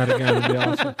mention that again, it'd be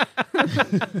awesome.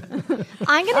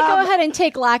 I'm going to go ahead and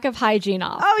take lack of hygiene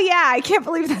off. Oh, yeah. I can't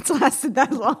believe that's lasted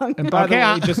that long. And by the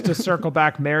way, just to circle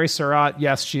back, Mary Surratt,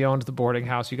 yes, she owned the boarding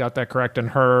house. You got that correct. And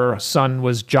her son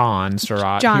was John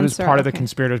Surratt. He was part of the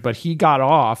conspirators, but he got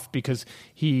off because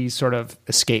he sort of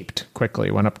escaped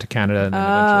quickly, went up to Canada, and then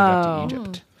eventually got to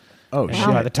Egypt. Oh, and shit.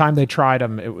 by the time they tried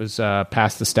him, it was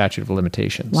past the statute of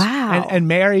limitations. Wow. And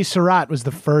Mary Surratt was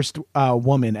the first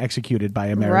woman executed by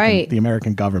the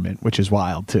American government, which is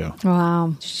wild, too.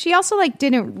 Wow. She also,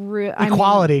 didn't...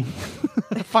 Equality.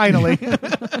 Finally.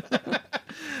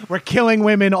 We're killing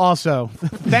women also.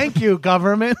 Thank you,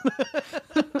 government.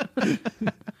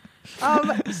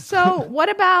 So what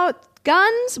about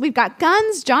guns? We've got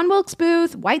guns, John Wilkes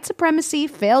Booth, white supremacy,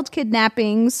 failed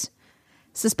kidnappings,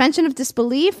 suspension of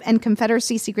disbelief, and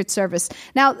Confederacy Secret Service.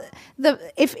 Now,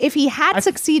 if he had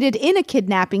succeeded in a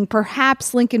kidnapping,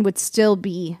 perhaps Lincoln would still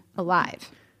be alive.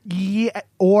 Yeah,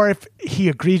 or if he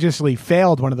egregiously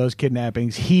failed one of those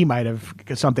kidnappings, he might have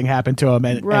something happened to him,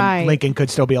 and Lincoln could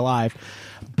still be alive.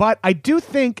 But I do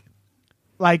think,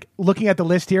 looking at the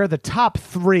list here, the top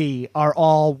three are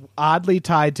all oddly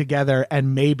tied together,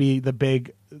 and maybe the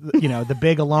big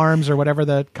alarms or whatever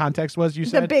the context was you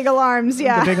said. The big alarms,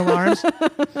 yeah. The big alarms.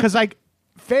 Because,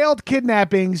 failed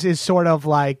kidnappings is sort of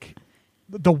like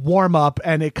the warm-up,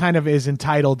 and it kind of is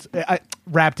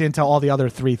wrapped into all the other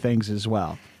three things as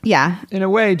well. Yeah. In a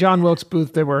way, John Wilkes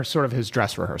Booth, they were sort of his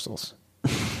dress rehearsals.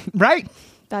 Right.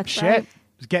 That's right.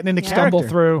 He's getting into character. Stumble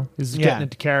through. He's getting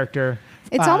into character.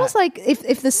 It's almost like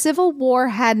if the Civil War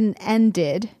hadn't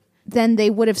ended, then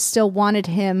they would have still wanted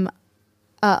him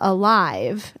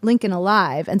alive, Lincoln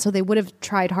alive, and so they would have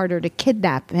tried harder to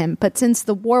kidnap him. But since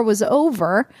the war was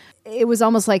over, it was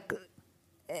almost like...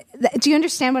 Do you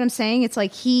understand what I'm saying? It's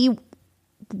like he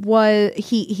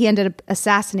ended up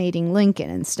assassinating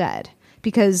Lincoln instead,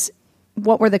 because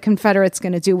what were the Confederates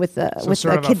going to do with the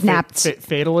kidnapped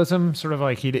fatalism? Sort of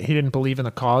like he didn't believe in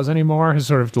the cause anymore. His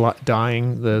sort of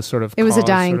dying the sort of. It was a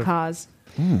dying cause.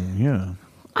 Yeah.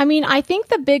 I mean, I think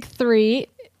the big three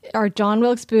are John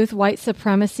Wilkes Booth, white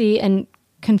supremacy, and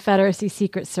Confederacy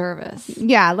Secret Service.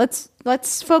 Yeah,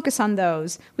 let's focus on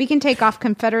those. We can take off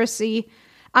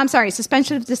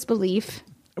suspension of disbelief.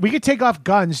 We could take off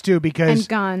guns too, because and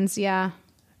guns, yeah.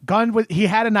 He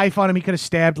had a knife on him. He could have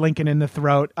stabbed Lincoln in the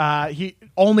throat. He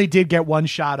only did get one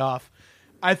shot off.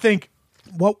 I think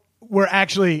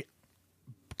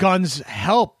guns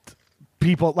helped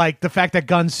people, like the fact that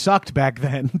guns sucked back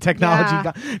then.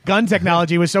 Gun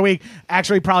technology was so weak.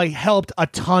 Actually, probably helped a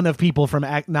ton of people from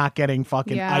not getting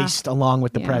fucking iced along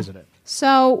with the president.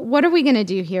 So what are we going to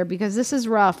do here? Because this is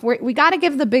rough. We got to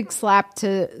give the big slap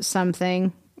to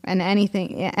something and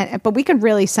anything. But we could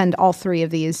really send all three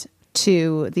of these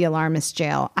to the alarmist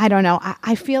jail. I don't know.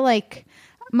 I feel like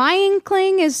my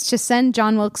inkling is to send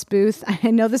John Wilkes Booth.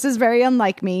 I know this is very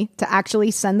unlike me to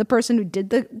actually send the person who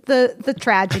did the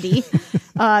tragedy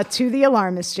to the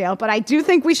alarmist jail. But I do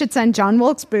think we should send John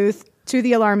Wilkes Booth to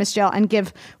the alarmist jail and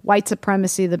give white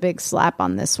supremacy the big slap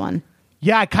on this one.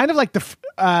 Yeah, I kind of like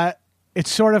it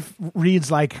sort of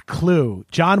reads like Clue.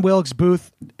 John Wilkes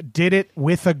Booth did it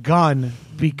with a gun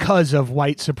because of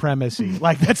white supremacy.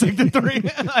 Like, that's like the three.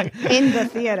 In the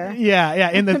theater.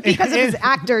 Yeah. Because of his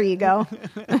actor ego.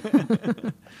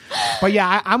 But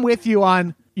yeah, I'm with you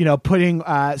on, putting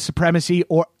supremacy,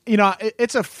 or,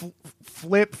 it's a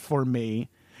flip for me.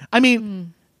 I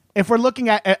mean, if we're looking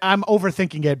at, I'm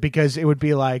overthinking it because it would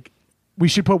be like, we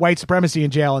should put white supremacy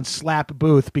in jail and slap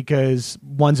Booth because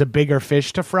one's a bigger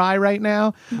fish to fry right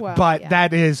now. Well, but yeah.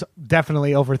 that is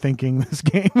definitely overthinking this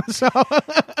game. So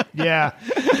Yeah,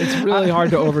 it's really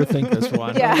hard to overthink this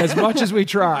one. Yeah. As much as we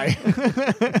try.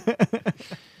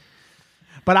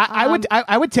 But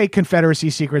I would take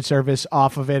Confederacy Secret Service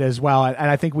off of it as well, and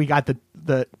I think we got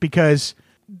the because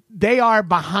they are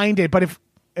behind it. But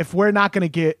if we're not going to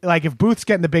get, like, if Booth's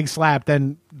getting the big slap,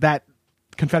 then that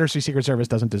Confederacy Secret Service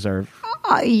doesn't deserve.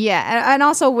 Yeah, and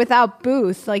also without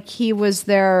Booth, like, he was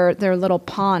their little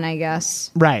pawn, I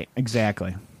guess. Right,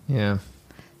 exactly. Yeah.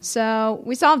 So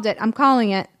we solved it. I'm calling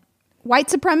it.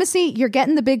 White supremacy, you're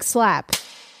getting the big slap.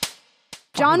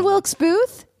 John Wilkes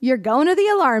Booth, you're going to the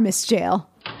alarmist jail.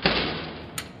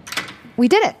 We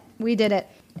did it. We did it.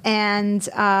 And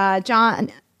John,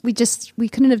 we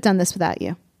couldn't have done this without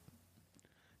you.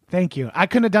 Thank you. I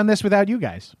couldn't have done this without you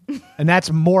guys. And that's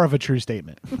more of a true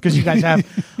statement because you guys have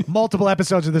multiple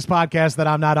episodes of this podcast that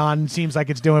I'm not on. Seems like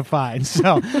it's doing fine.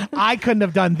 So I couldn't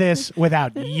have done this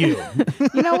without you.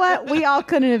 You know what? We all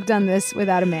couldn't have done this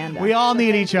without Amanda. We all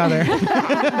need each other.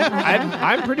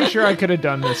 I'm pretty sure I could have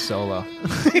done this solo.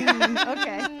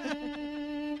 Okay.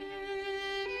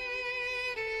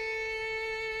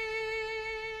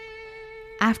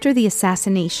 After the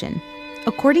assassination,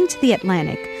 according to The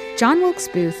Atlantic, John Wilkes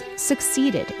Booth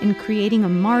succeeded in creating a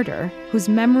martyr whose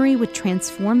memory would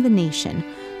transform the nation,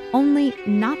 only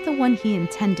not the one he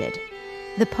intended.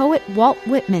 The poet Walt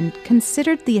Whitman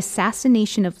considered the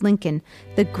assassination of Lincoln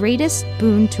the greatest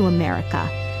boon to America,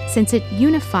 since it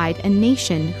unified a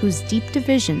nation whose deep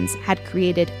divisions had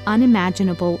created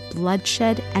unimaginable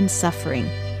bloodshed and suffering.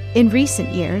 In recent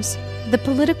years, the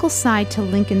political side to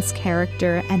Lincoln's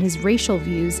character and his racial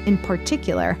views in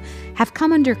particular have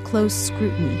come under close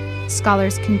scrutiny.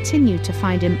 Scholars continue to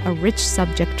find him a rich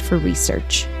subject for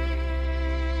research.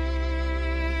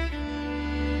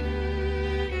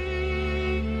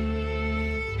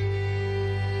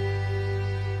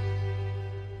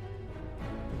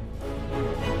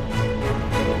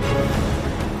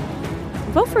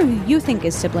 Vote for who you think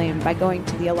is to blame by going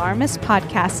to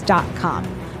thealarmistpodcast.com.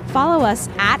 Follow us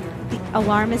at The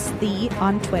Alarmist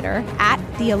on Twitter, at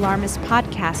The Alarmist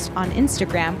Podcast on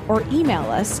Instagram, or email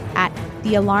us at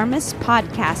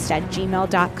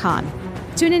thealarmistpodcast@gmail.com.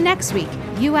 Tune in next week.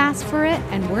 You asked for it,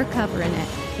 and we're covering it.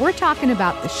 We're talking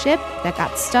about the ship that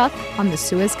got stuck on the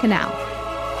Suez Canal.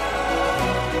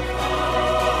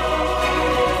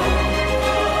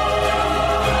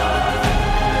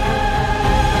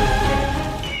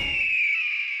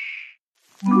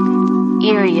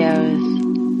 Erios.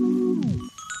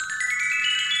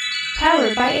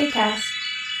 Powered by Acast.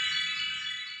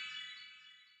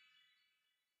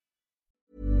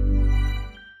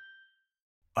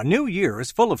 A new year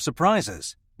is full of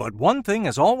surprises, but one thing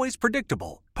is always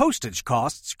predictable. Postage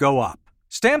costs go up.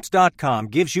 Stamps.com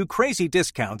gives you crazy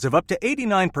discounts of up to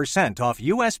 89% off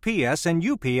USPS and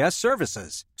UPS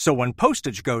services. So when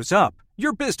postage goes up,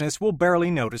 your business will barely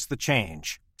notice the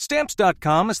change.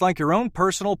 Stamps.com is like your own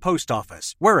personal post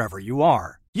office, wherever you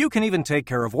are. You can even take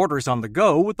care of orders on the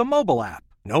go with the mobile app.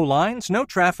 No lines, no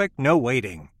traffic, no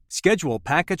waiting. Schedule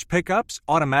package pickups,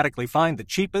 automatically find the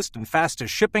cheapest and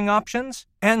fastest shipping options,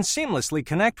 and seamlessly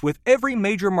connect with every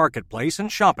major marketplace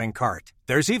and shopping cart.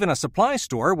 There's even a supply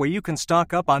store where you can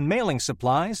stock up on mailing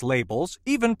supplies, labels,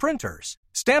 even printers.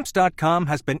 Stamps.com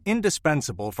has been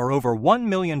indispensable for over 1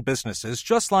 million businesses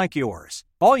just like yours.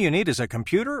 All you need is a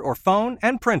computer or phone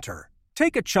and printer.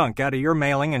 Take a chunk out of your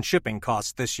mailing and shipping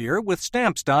costs this year with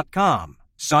Stamps.com.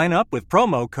 Sign up with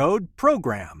promo code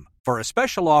PROGRAM for a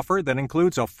special offer that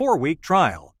includes a 4-week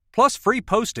trial, plus free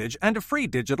postage and a free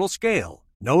digital scale.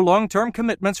 No long-term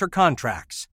commitments or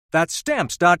contracts. That's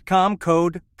Stamps.com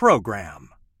code PROGRAM.